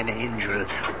guardian angel.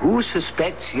 Who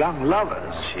suspects young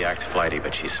lovers? She acts flighty,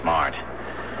 but she's smart.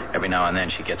 Every now and then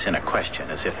she gets in a question,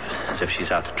 as if she's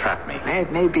out to trap me.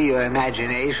 It may be your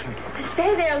imagination.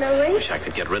 Stay there, Louis. Wish I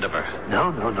could get rid of her.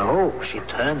 No. She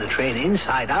turned the train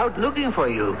inside out looking for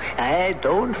you.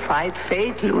 Don't fight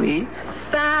fate, Louis.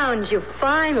 Found you,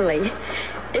 finally.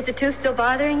 Is the tooth still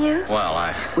bothering you?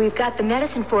 Well, We've got the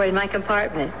medicine for it in my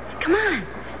compartment. Come on.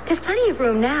 There's plenty of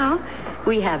room now.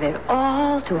 We have it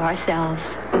all to ourselves.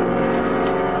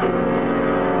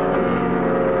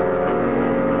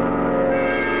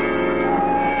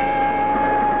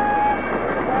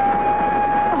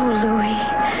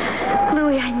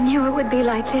 Be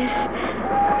like this.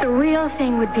 The real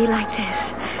thing would be like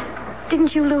this.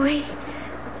 Didn't you, Louis?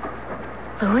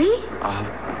 Louis?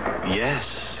 Yes.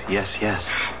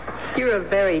 You're a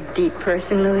very deep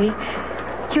person, Louis.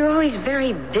 You're always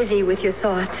very busy with your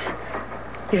thoughts.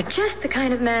 You're just the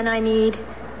kind of man I need.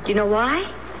 Do you know why?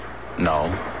 No.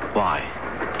 Why?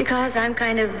 Because I'm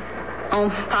kind of,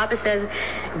 Papa says,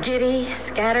 giddy,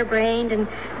 scatterbrained, and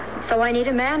so I need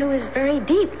a man who is very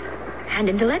deep and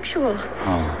intellectual.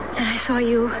 Oh. And I saw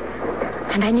you,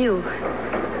 and I knew.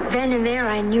 Then and there,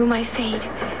 I knew my fate.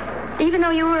 Even though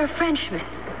you were a Frenchman.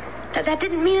 That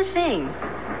didn't mean a thing.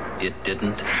 It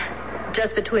didn't?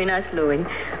 Just between us, Louis.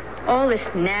 All this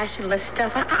nationalist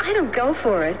stuff, I don't go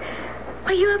for it.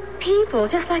 Why, you're people,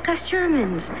 just like us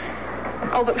Germans.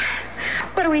 Oh, but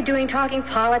what are we doing talking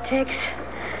politics?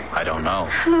 I don't know.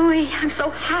 Louis, I'm so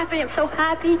happy.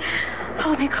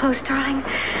 Hold me close, darling.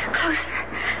 Closer.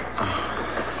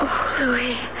 Oh,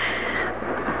 Louis.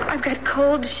 I've got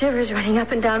cold shivers running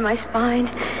up and down my spine.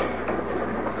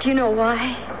 Do you know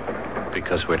why?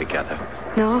 Because we're together.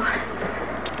 No.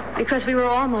 Because we were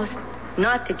almost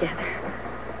not together.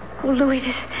 Oh, Louis,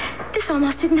 this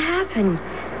almost didn't happen.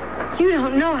 You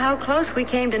don't know how close we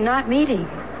came to not meeting.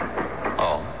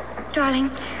 Oh.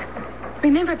 Darling,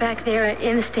 remember back there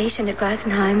in the station at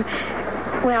Glassenheim?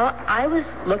 Well, I was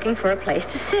looking for a place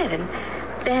to sit, and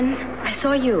then I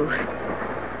saw you.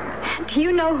 Do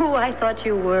you know who I thought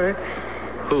you were?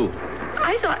 Who?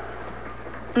 I thought...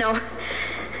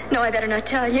 No, I better not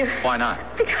tell you. Why not?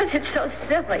 Because it's so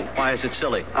silly. Why is it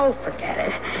silly? Oh, forget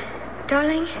it.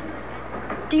 Darling,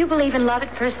 do you believe in love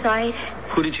at first sight?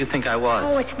 Who did you think I was?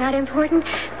 Oh, it's not important.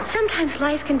 Sometimes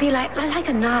life can be like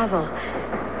a novel.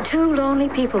 Two lonely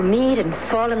people meet and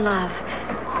fall in love.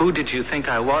 Who did you think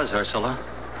I was, Ursula?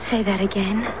 Say that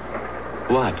again.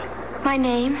 What? My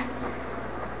name.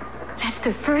 That's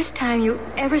the first time you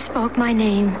ever spoke my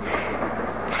name.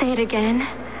 Say it again.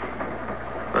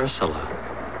 Ursula.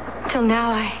 Till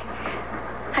now,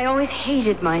 I always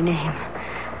hated my name.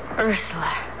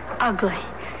 Ursula. Ugly.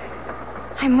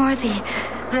 I'm more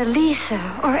the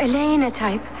Lisa or Elena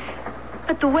type.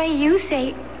 But the way you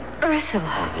say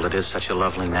Ursula... Well, it is such a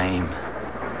lovely name.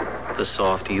 The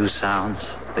soft U sounds,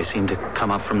 they seem to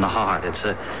come up from the heart.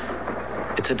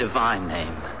 It's a divine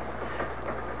name.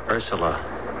 Ursula,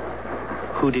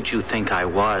 who did you think I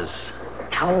was?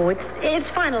 Oh, it's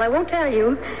final. I won't tell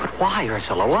you. But why,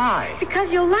 Ursula? Why?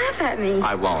 Because you'll laugh at me.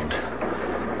 I won't.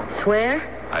 Swear?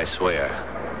 I swear.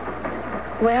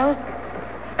 Well,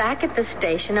 back at the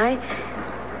station, I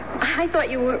thought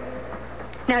you were...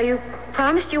 Now, you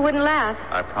promised you wouldn't laugh.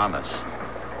 I promise.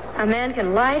 A man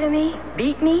can lie to me,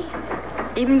 beat me,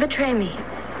 even betray me.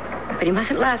 But he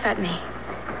mustn't laugh at me.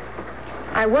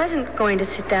 I wasn't going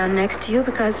to sit down next to you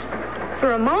because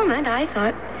for a moment I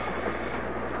thought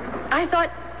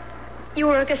you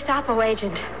were a Gestapo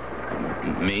agent.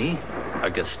 Me? A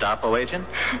Gestapo agent?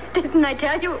 Didn't I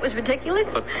tell you it was ridiculous?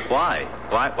 But why?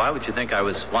 Why would you think I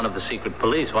was one of the secret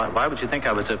police? Why would you think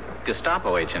I was a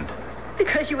Gestapo agent?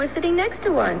 Because you were sitting next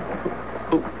to one.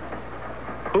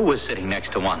 Who was sitting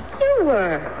next to one? You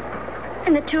were.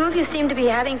 And the two of you seemed to be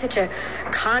having such a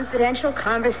confidential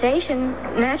conversation.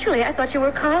 Naturally, I thought you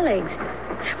were colleagues.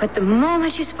 But the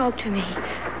moment you spoke to me,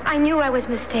 I knew I was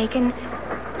mistaken.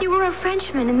 You were a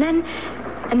Frenchman,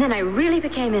 and then I really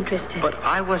became interested. But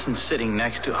I wasn't sitting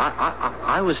next to...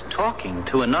 I was talking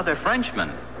to another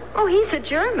Frenchman. Oh, he's a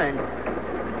German.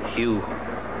 You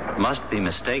must be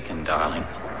mistaken, darling.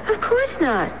 Of course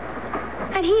not.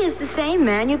 And he is the same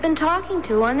man you've been talking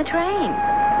to on the train.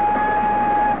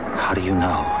 How do you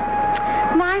know?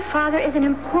 My father is an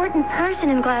important person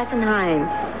in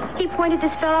Glassenheim. He pointed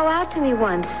this fellow out to me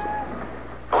once.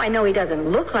 Oh, I know he doesn't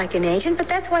look like an agent, but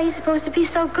that's why he's supposed to be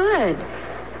so good.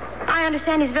 I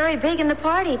understand he's very big in the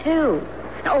party, too.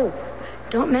 Oh,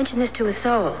 don't mention this to a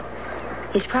soul.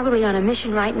 He's probably on a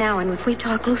mission right now, and if we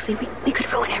talk loosely, we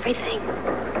could ruin everything.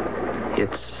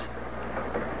 It's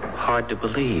hard to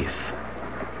believe.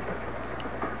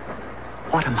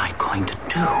 What am I going to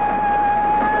do?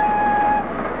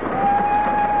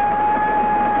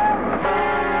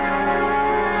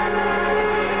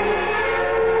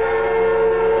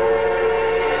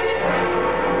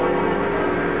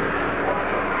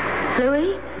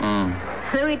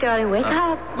 Louie, darling, wake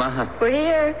up. We're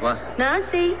here. What?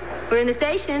 Nancy, we're in the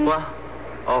station. What?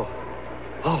 Oh,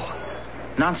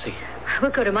 Nancy.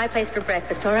 We'll go to my place for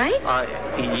breakfast, all right?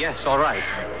 Yes, all right.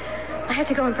 I have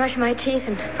to go and brush my teeth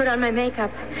and put on my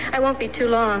makeup. I won't be too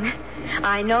long.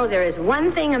 I know there is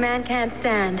one thing a man can't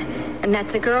stand, and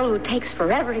that's a girl who takes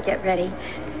forever to get ready.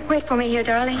 Wait for me here,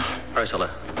 darling.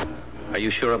 Ursula, are you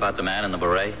sure about the man in the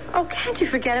beret? Oh, can't you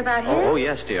forget about him? Oh,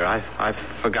 yes, dear. I've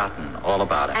forgotten all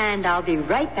about it. And I'll be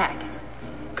right back.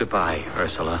 Goodbye,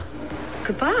 Ursula.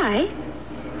 Goodbye?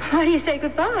 Why do you say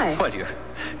goodbye? What,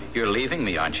 you're leaving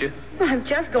me, aren't you? Well, I'm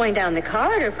just going down the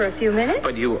corridor for a few minutes.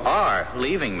 But you are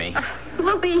leaving me.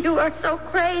 Louie, you are so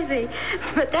crazy.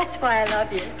 But that's why I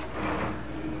love you.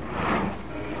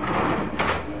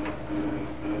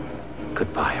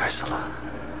 Goodbye, Ursula.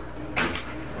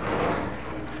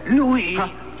 Louis,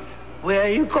 where are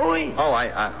you going? Oh,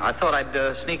 I thought I'd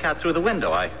sneak out through the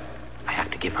window. I have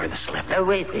to give her the slip.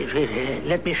 Wait.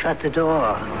 Let me shut the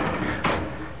door.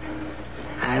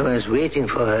 I was waiting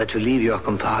for her to leave your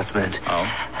compartment. Oh?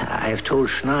 I've told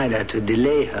Schneider to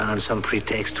delay her on some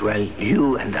pretext while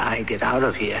you and I get out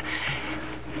of here.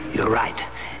 You're right.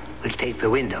 We'll take the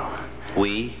window.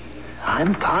 We?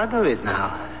 I'm part of it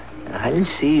now. I'll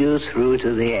see you through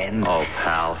to the end. Oh,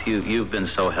 pal, you've been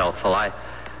so helpful. I'd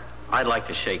like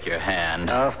to shake your hand.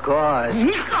 Of course.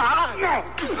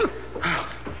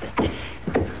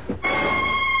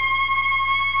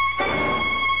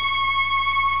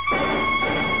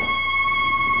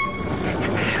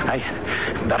 I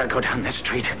better go down this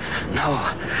street. No,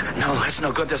 it's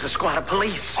no good. There's a squad of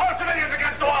police. All civilians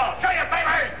against the wall. Show your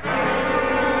papers.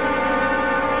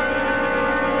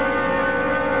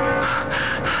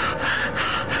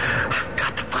 I've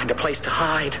got to find a place to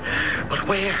hide. But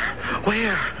where?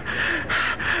 Where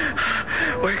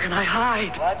can I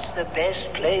hide? What's the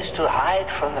best place to hide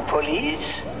from the police?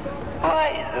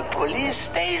 Why, the police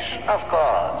station, of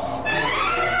course.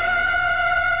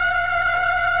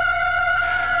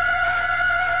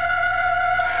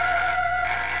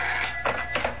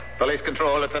 Police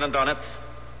Control, Lieutenant Donitz.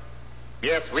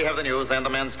 Yes, we have the news and the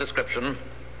man's description.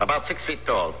 About 6 feet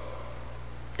tall.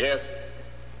 Yes,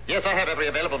 I have every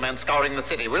available man scouring the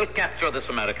city. We'll capture this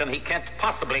American. He can't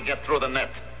possibly get through the net.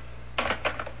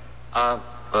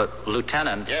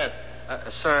 Lieutenant. Yes?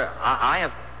 Sir,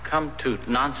 I come to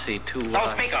Nancy to...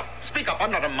 Oh, speak up. Speak up.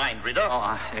 I'm not a mind reader.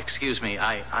 Oh, excuse me.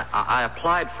 I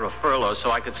applied for a furlough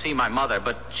so I could see my mother,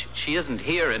 but she isn't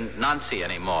here in Nancy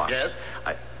anymore. Yes?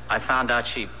 I found out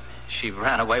she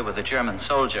ran away with a German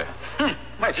soldier.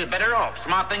 Well, she's better off.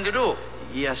 Smart thing to do.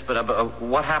 Yes, but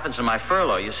what happens to my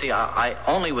furlough? You see, I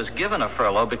only was given a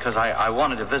furlough because I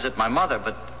wanted to visit my mother,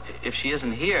 but if she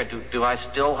isn't here, do I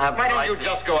still have... Why don't you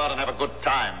just go out and have a good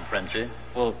time, Frenchie?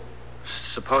 Well,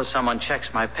 suppose someone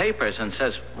checks my papers and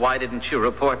says, why didn't you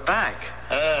report back?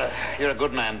 You're a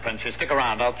good man, Frenchie. Stick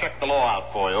around. I'll check the law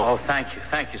out for you. Oh, thank you.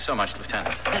 Thank you so much,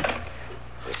 Lieutenant.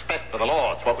 Respect for the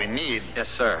law. It's what we need. Yes,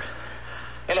 sir.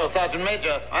 Hello, Sergeant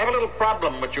Major. I have a little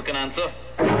problem which you can answer.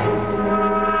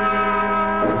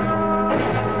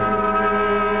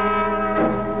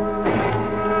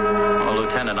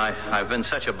 I've been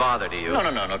such a bother to you.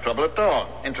 No trouble at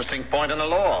all. Interesting point in the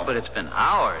law. But it's been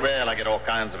hours. Well, I get all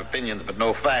kinds of opinions, but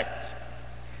no facts.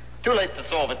 Too late to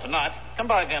solve it tonight. Come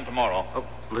by again tomorrow. Oh,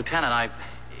 Lieutenant,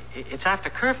 it's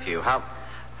after curfew. How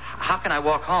can I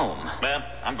walk home? Well,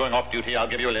 I'm going off duty. I'll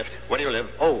give you a lift. Where do you live?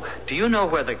 Oh, do you know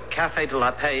where the Café de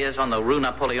la Paix is on the Rue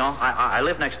Napoleon? I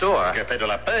live next door. Café de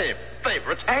la Paix?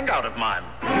 Favorite hangout of mine.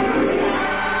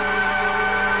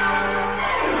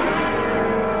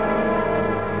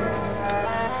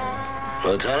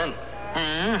 Lieutenant?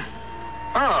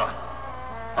 Oh.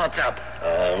 What's up?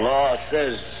 Law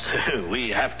says we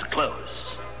have to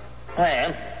close.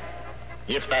 Well,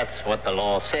 if that's what the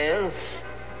law says,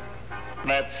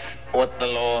 that's what the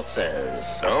law says.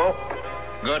 So,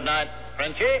 good night,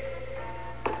 Frenchie.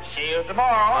 See you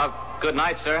tomorrow. Good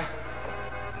night, sir.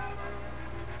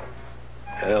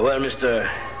 Well, mister,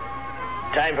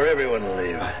 time for everyone to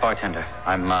leave. Bartender,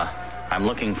 I'm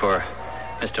looking for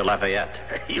Mr. Lafayette.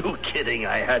 Are you kidding?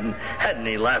 I hadn't had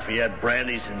any Lafayette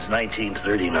brandy since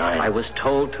 1939. I was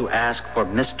told to ask for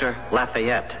Mr.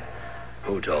 Lafayette.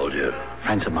 Who told you?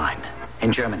 Friends of mine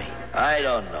in Germany. I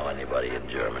don't know anybody in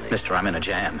Germany. Mister, I'm in a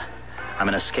jam. I'm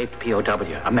an escaped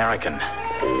POW, American.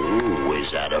 Oh,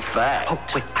 is that a fact? Oh,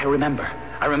 wait, I remember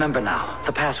now.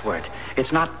 The password.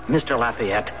 It's not Mr.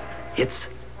 Lafayette. It's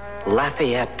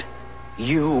Lafayette.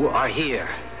 You are here.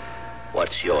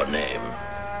 What's your name?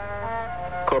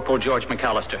 Corporal George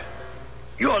McAllister.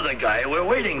 You're the guy we're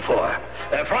waiting for.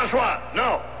 Francois,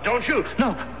 no, don't shoot.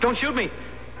 No, don't shoot me.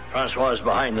 Francois is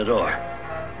behind the door.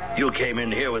 You came in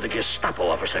here with a Gestapo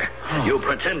officer. Oh. You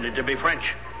pretended to be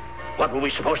French. What were we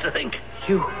supposed to think?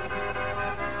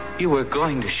 You were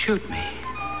going to shoot me.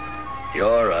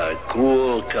 You're a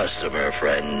cool customer,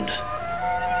 friend.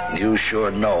 You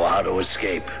sure know how to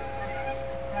escape.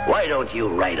 Why don't you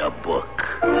write a book?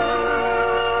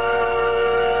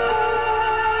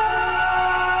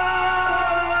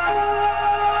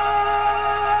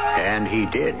 And he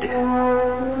did.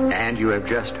 And you have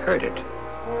just heard it.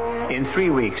 In 3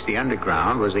 weeks, the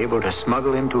Underground was able to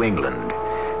smuggle him to England,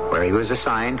 where he was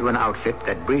assigned to an outfit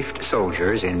that briefed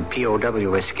soldiers in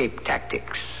POW escape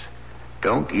tactics.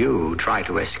 Don't you try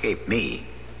to escape me.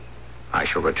 I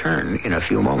shall return in a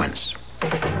few moments.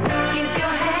 Give your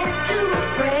hand to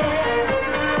a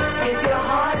friend. Give your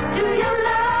heart to your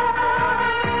love.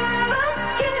 But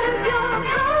give your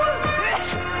phone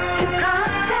to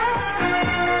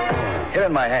contact. Here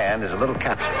in my hand is a little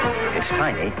capsule. It's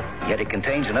tiny, yet it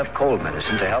contains enough cold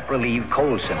medicine to help relieve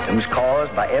cold symptoms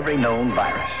caused by every known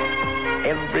virus.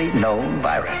 Every known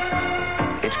virus.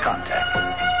 It's Contact.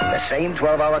 The same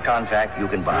 12-hour Contact you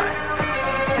can buy.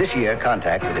 This year,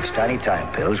 Contact with its tiny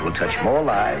time pills will touch more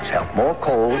lives, help more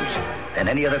colds than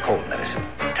any other cold medicine,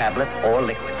 tablet or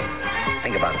liquid.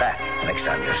 Think about that next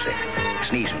time you're sick,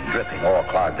 sneezing, dripping, or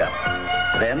clogged up.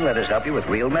 Then let us help you with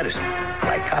real medicine,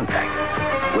 like Contact.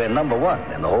 We're number one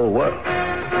in the whole world,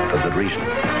 for good reason.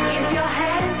 Give your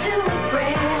hand to a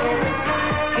friend.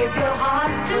 Give your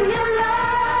heart to your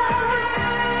love.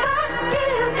 But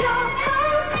give your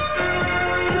phone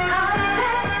to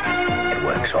contact. It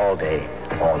works all day,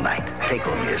 all night. Take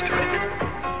home years direct.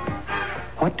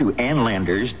 What do Ann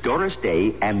Landers, Doris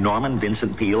Day, and Norman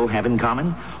Vincent Peale have in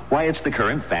common? Why, it's the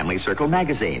current Family Circle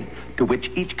magazine, to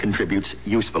which each contributes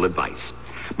useful advice.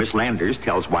 Miss Landers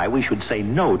tells why we should say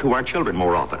no to our children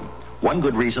more often. One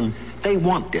good reason, they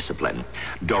want discipline.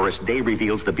 Doris Day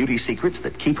reveals the beauty secrets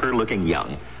that keep her looking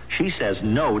young. She says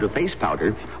no to face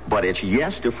powder, but it's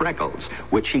yes to freckles,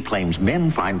 which she claims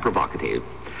men find provocative.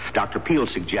 Dr. Peale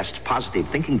suggests positive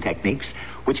thinking techniques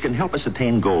which can help us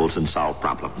attain goals and solve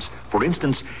problems. For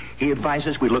instance, he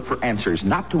advises we look for answers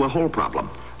not to a whole problem,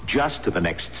 just to the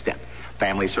next step.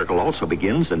 Family Circle also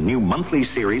begins a new monthly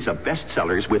series of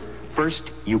bestsellers with First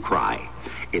You Cry.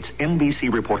 It's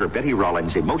NBC reporter Betty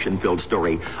Rollins' emotion-filled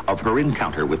story of her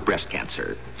encounter with breast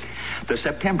cancer. The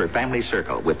September Family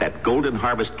Circle, with that Golden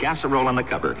Harvest casserole on the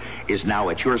cover, is now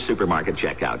at your supermarket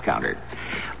checkout counter.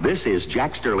 This is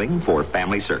Jack Sterling for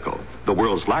Family Circle, the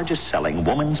world's largest selling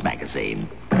woman's magazine.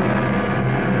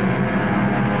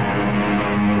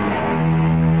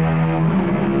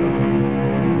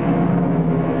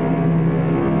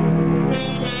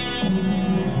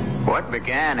 What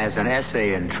began as an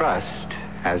essay in trust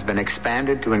has been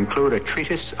expanded to include a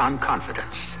treatise on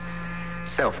confidence,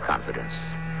 self-confidence.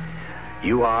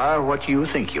 You are what you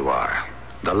think you are.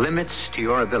 The limits to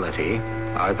your ability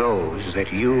are those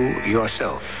that you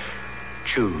yourself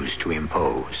choose to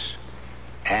impose.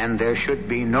 And there should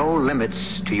be no limits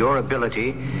to your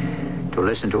ability to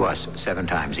listen to us 7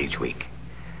 times each week.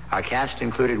 Our cast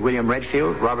included William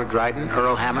Redfield, Robert Dryden,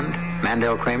 Earl Hammond,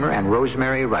 Mandel Kramer, and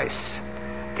Rosemary Rice.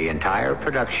 The entire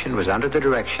production was under the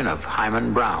direction of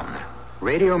Hyman Brown.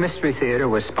 Radio Mystery Theater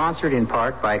was sponsored in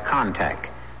part by Contact,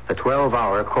 the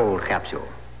 12-hour cold capsule.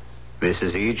 This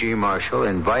is E.G. Marshall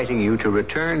inviting you to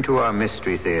return to our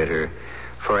Mystery Theater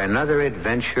for another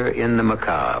adventure in the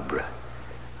macabre.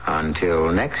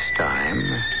 Until next time,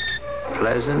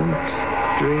 pleasant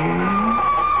dreams.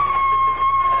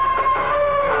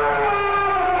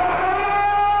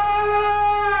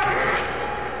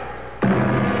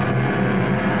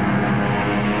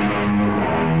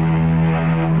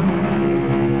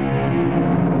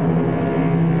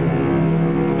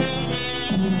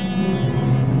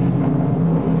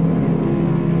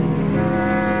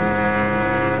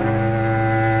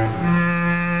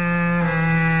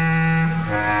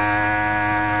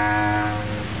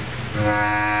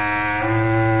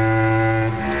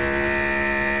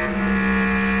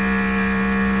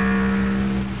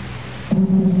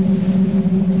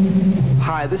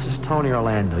 This is Tony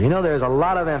Orlando. You know, there's a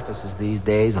lot of emphasis these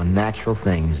days on natural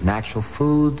things, natural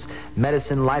foods,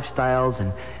 medicine, lifestyles,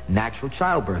 and natural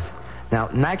childbirth. Now,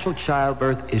 natural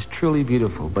childbirth is truly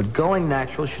beautiful, but going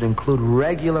natural should include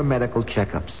regular medical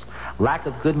checkups. Lack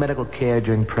of good medical care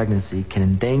during pregnancy can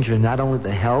endanger not only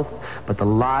the health, but the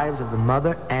lives of the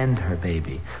mother and her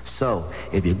baby. So,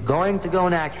 if you're going to go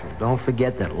natural, don't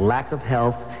forget that lack of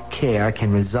health care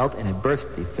can result in a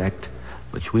birth defect,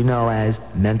 which we know as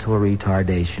mental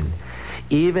retardation.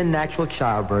 Even natural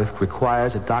childbirth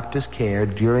requires a doctor's care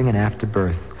during and after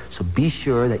birth, so be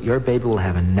sure that your baby will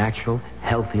have a natural,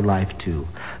 healthy life too.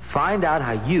 Find out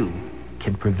how you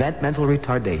can prevent mental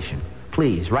retardation.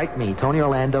 Please write me, Tony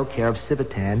Orlando, care of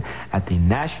Civitan, at the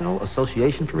National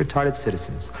Association for Retarded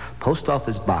Citizens, Post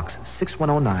Office Box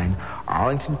 6109,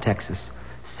 Arlington, Texas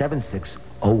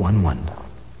 76011.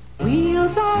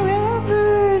 Wheels are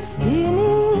ever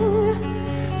spinning,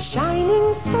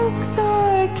 shining spokes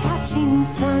are catching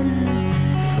sun.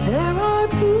 There are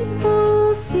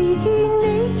people seeking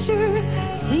nature,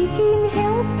 seeking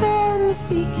health and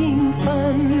seeking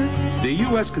fun. The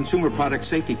U.S. Consumer Product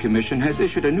Safety Commission has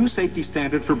issued a new safety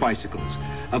standard for bicycles.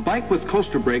 A bike with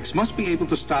coaster brakes must be able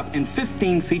to stop in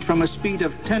 15 feet from a speed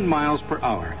of 10 miles per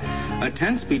hour. A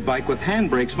 10-speed bike with hand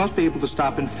brakes must be able to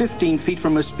stop in 15 feet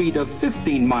from a speed of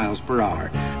 15 miles per hour.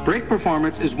 Brake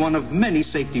performance is one of many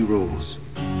safety rules.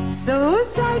 So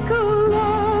cycle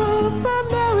of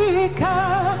America,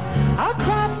 our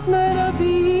craftsmen are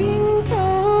being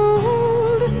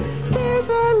told there's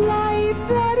a life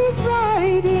that is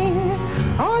riding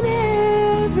on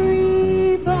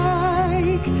every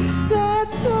bike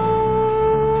that's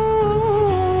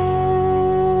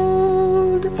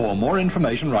sold. For more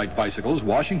information, write Bicycles,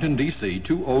 Washington, D.C.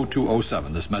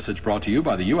 20207. This message brought to you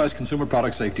by the U.S. Consumer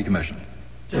Product Safety Commission.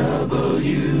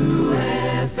 WFAA,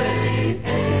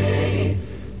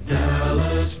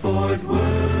 Dallas, Fort Worth.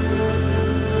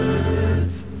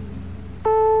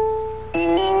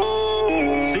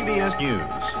 CBS News.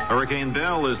 Hurricane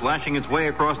Belle is lashing its way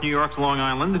across New York's Long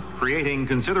Island, creating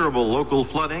considerable local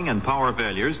flooding and power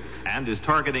failures, and is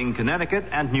targeting Connecticut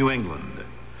and New England.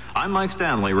 I'm Mike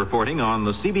Stanley reporting on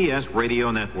the CBS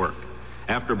Radio Network.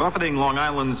 After buffeting Long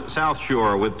Island's South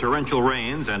Shore with torrential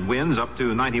rains and winds up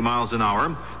to 90 miles an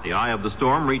hour, the eye of the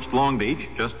storm reached Long Beach,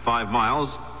 just 5 miles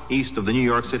east of the New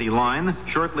York City line,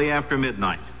 shortly after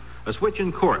midnight. A switch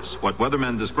in course, what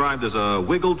weathermen described as a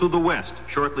wiggle to the west,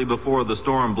 shortly before the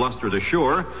storm blustered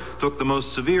ashore, took the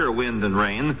most severe wind and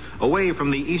rain away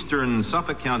from the eastern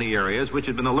Suffolk County areas, which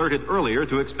had been alerted earlier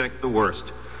to expect the worst.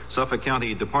 Suffolk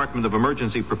County Department of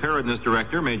Emergency Preparedness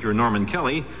Director Major Norman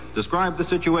Kelly described the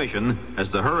situation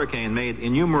as the hurricane made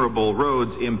innumerable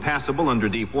roads impassable under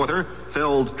deep water,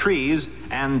 felled trees,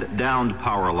 and downed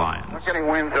power lines. We're getting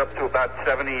winds up to about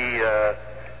 70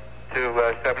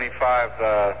 to 75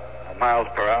 miles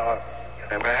per hour.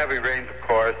 And with heavy rains, of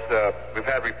course, we've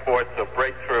had reports of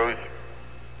breakthroughs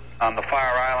on the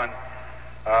Fire Island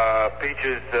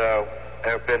Peaches, there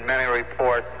have been many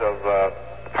reports of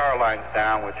power lines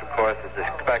down, which of course is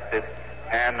expected,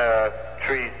 and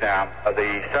trees down.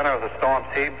 The center of the storm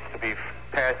seems to be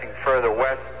passing further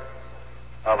west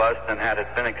of us than had it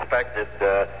been expected.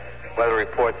 Weather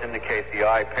reports indicate the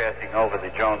eye passing over the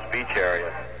Jones Beach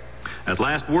area. At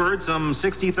last word, some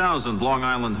 60,000 Long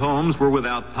Island homes were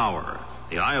without power.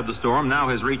 The eye of the storm now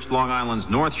has reached Long Island's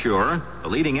north shore. The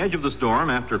leading edge of the storm,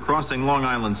 after crossing Long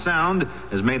Island Sound,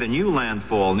 has made a new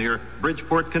landfall near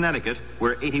Bridgeport, Connecticut,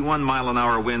 where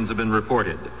 81-mile-an-hour winds have been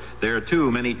reported. There,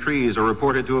 too, many trees are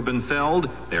reported to have been felled,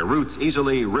 their roots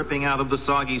easily ripping out of the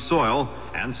soggy soil,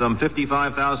 and some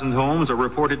 55,000 homes are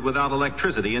reported without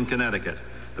electricity in Connecticut.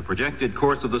 The projected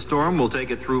course of the storm will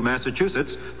take it through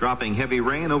Massachusetts, dropping heavy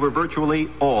rain over virtually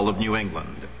all of New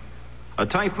England. A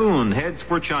typhoon heads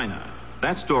for China.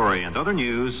 That story and other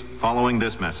news following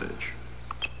this message.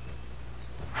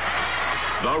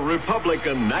 The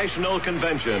Republican National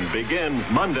Convention begins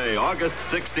Monday, August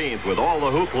 16th, with all the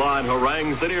hoopla and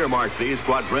harangues that earmark these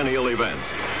quadrennial events.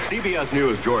 CBS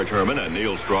News' George Herman and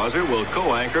Neil Strasser will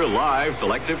co-anchor live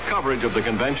selective coverage of the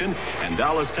convention, and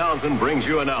Dallas Townsend brings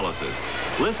you analysis.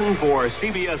 Listen for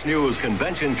CBS News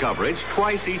convention coverage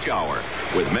twice each hour,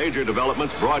 with major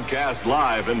developments broadcast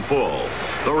live in full.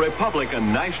 The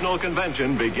Republican National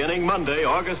Convention beginning Monday,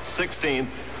 August 16th,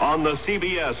 on the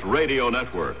CBS Radio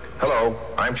Network. Hello,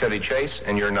 I'm Chevy Chase,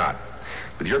 and you're not.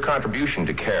 With your contribution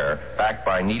to CARE, backed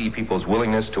by needy people's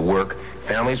willingness to work,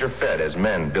 families are fed as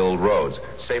men build roads,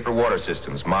 safer water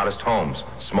systems, modest homes,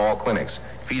 small clinics,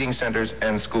 feeding centers,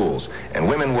 and schools, and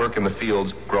women work in the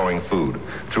fields growing food.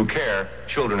 Through CARE,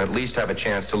 children at least have a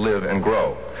chance to live and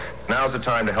grow. Now's the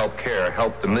time to help CARE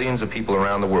help the millions of people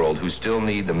around the world who still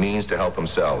need the means to help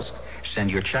themselves.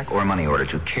 Send your check or money order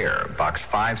to CARE, Box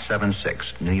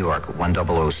 576, New York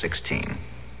 10016.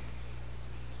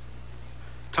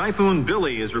 Typhoon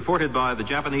Billy is reported by the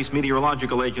Japanese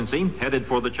Meteorological Agency, headed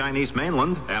for the Chinese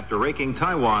mainland after raking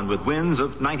Taiwan with winds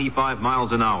of 95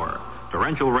 miles an hour.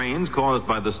 Torrential rains caused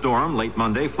by the storm late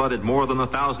Monday flooded more than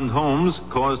 1,000 homes,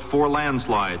 caused 4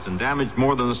 landslides, and damaged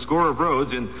more than a score of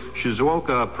roads in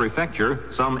Shizuoka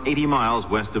Prefecture, some 80 miles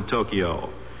west of Tokyo.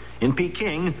 In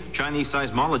Peking, Chinese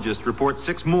seismologists report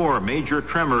 6 more major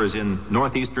tremors in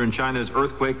northeastern China's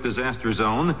earthquake disaster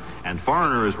zone, and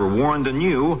foreigners were warned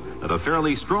anew that a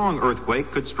fairly strong earthquake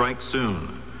could strike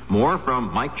soon. More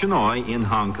from Mike Chenoy in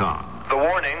Hong Kong. The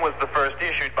warning was the first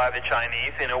issued by the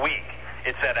Chinese in a week.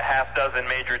 It said a half dozen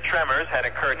major tremors had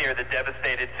occurred near the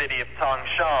devastated city of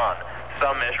Tangshan,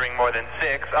 some measuring more than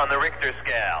 6 on the Richter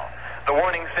scale. The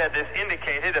warning said this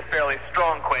indicated a fairly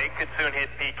strong quake could soon hit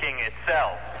Peking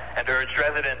itself, and urged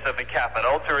residents of the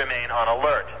capital to remain on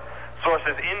alert.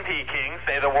 Sources in Peking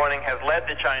say the warning has led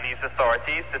the Chinese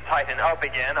authorities to tighten up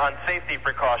again on safety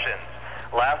precautions.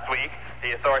 Last week,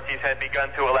 the authorities had begun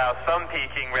to allow some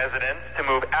Peking residents to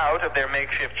move out of their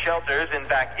makeshift shelters and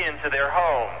back into their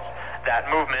homes.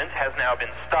 That movement has now been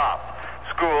stopped.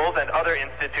 Schools and other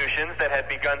institutions that had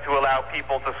begun to allow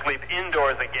people to sleep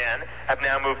indoors again have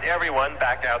now moved everyone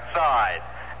back outside.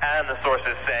 And the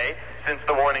sources say, since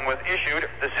the warning was issued,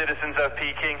 the citizens of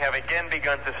Peking have again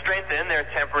begun to strengthen their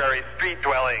temporary street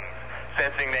dwellings,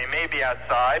 sensing they may be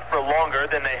outside for longer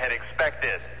than they had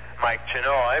expected. Mike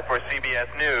Chenoy for CBS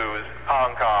News,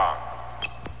 Hong Kong.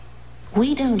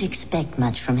 We don't expect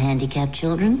much from handicapped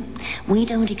children. We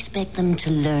don't expect them to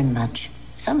learn much.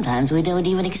 Sometimes we don't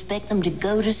even expect them to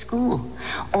go to school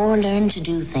or learn to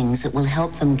do things that will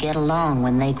help them get along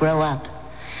when they grow up.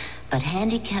 But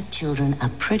handicapped children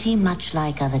are pretty much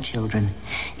like other children.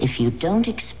 If you don't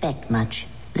expect much,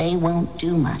 they won't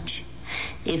do much.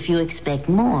 If you expect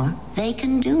more, they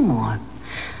can do more.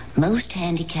 Most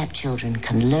handicapped children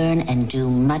can learn and do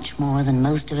much more than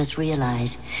most of us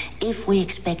realize if we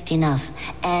expect enough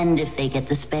and if they get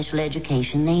the special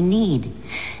education they need.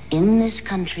 In this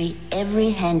country,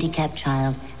 every handicapped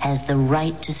child has the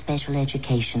right to special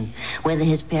education, whether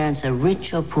his parents are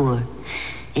rich or poor.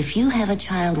 If you have a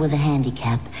child with a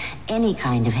handicap, any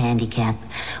kind of handicap,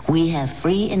 we have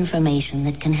free information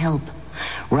that can help.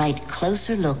 Write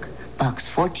Closer Look, Box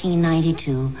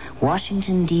 1492,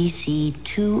 Washington, D.C.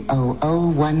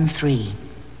 20013.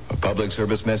 A public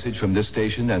service message from this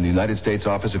station and the United States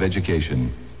Office of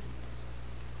Education.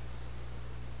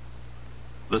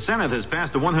 The Senate has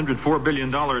passed a $104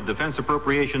 billion defense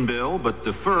appropriation bill, but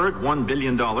deferred $1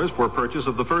 billion for purchase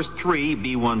of the first 3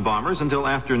 B-1 bombers until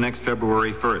after next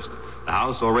February 1st. The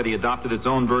House already adopted its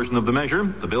own version of the measure.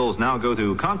 The bills now go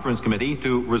to conference committee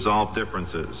to resolve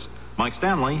differences. Mike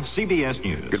Stanley, CBS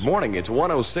News. Good morning. It's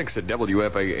 106 at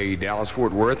WFAA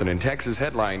Dallas-Fort Worth, and in Texas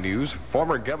headline news,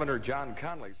 former Governor John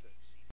Conley said...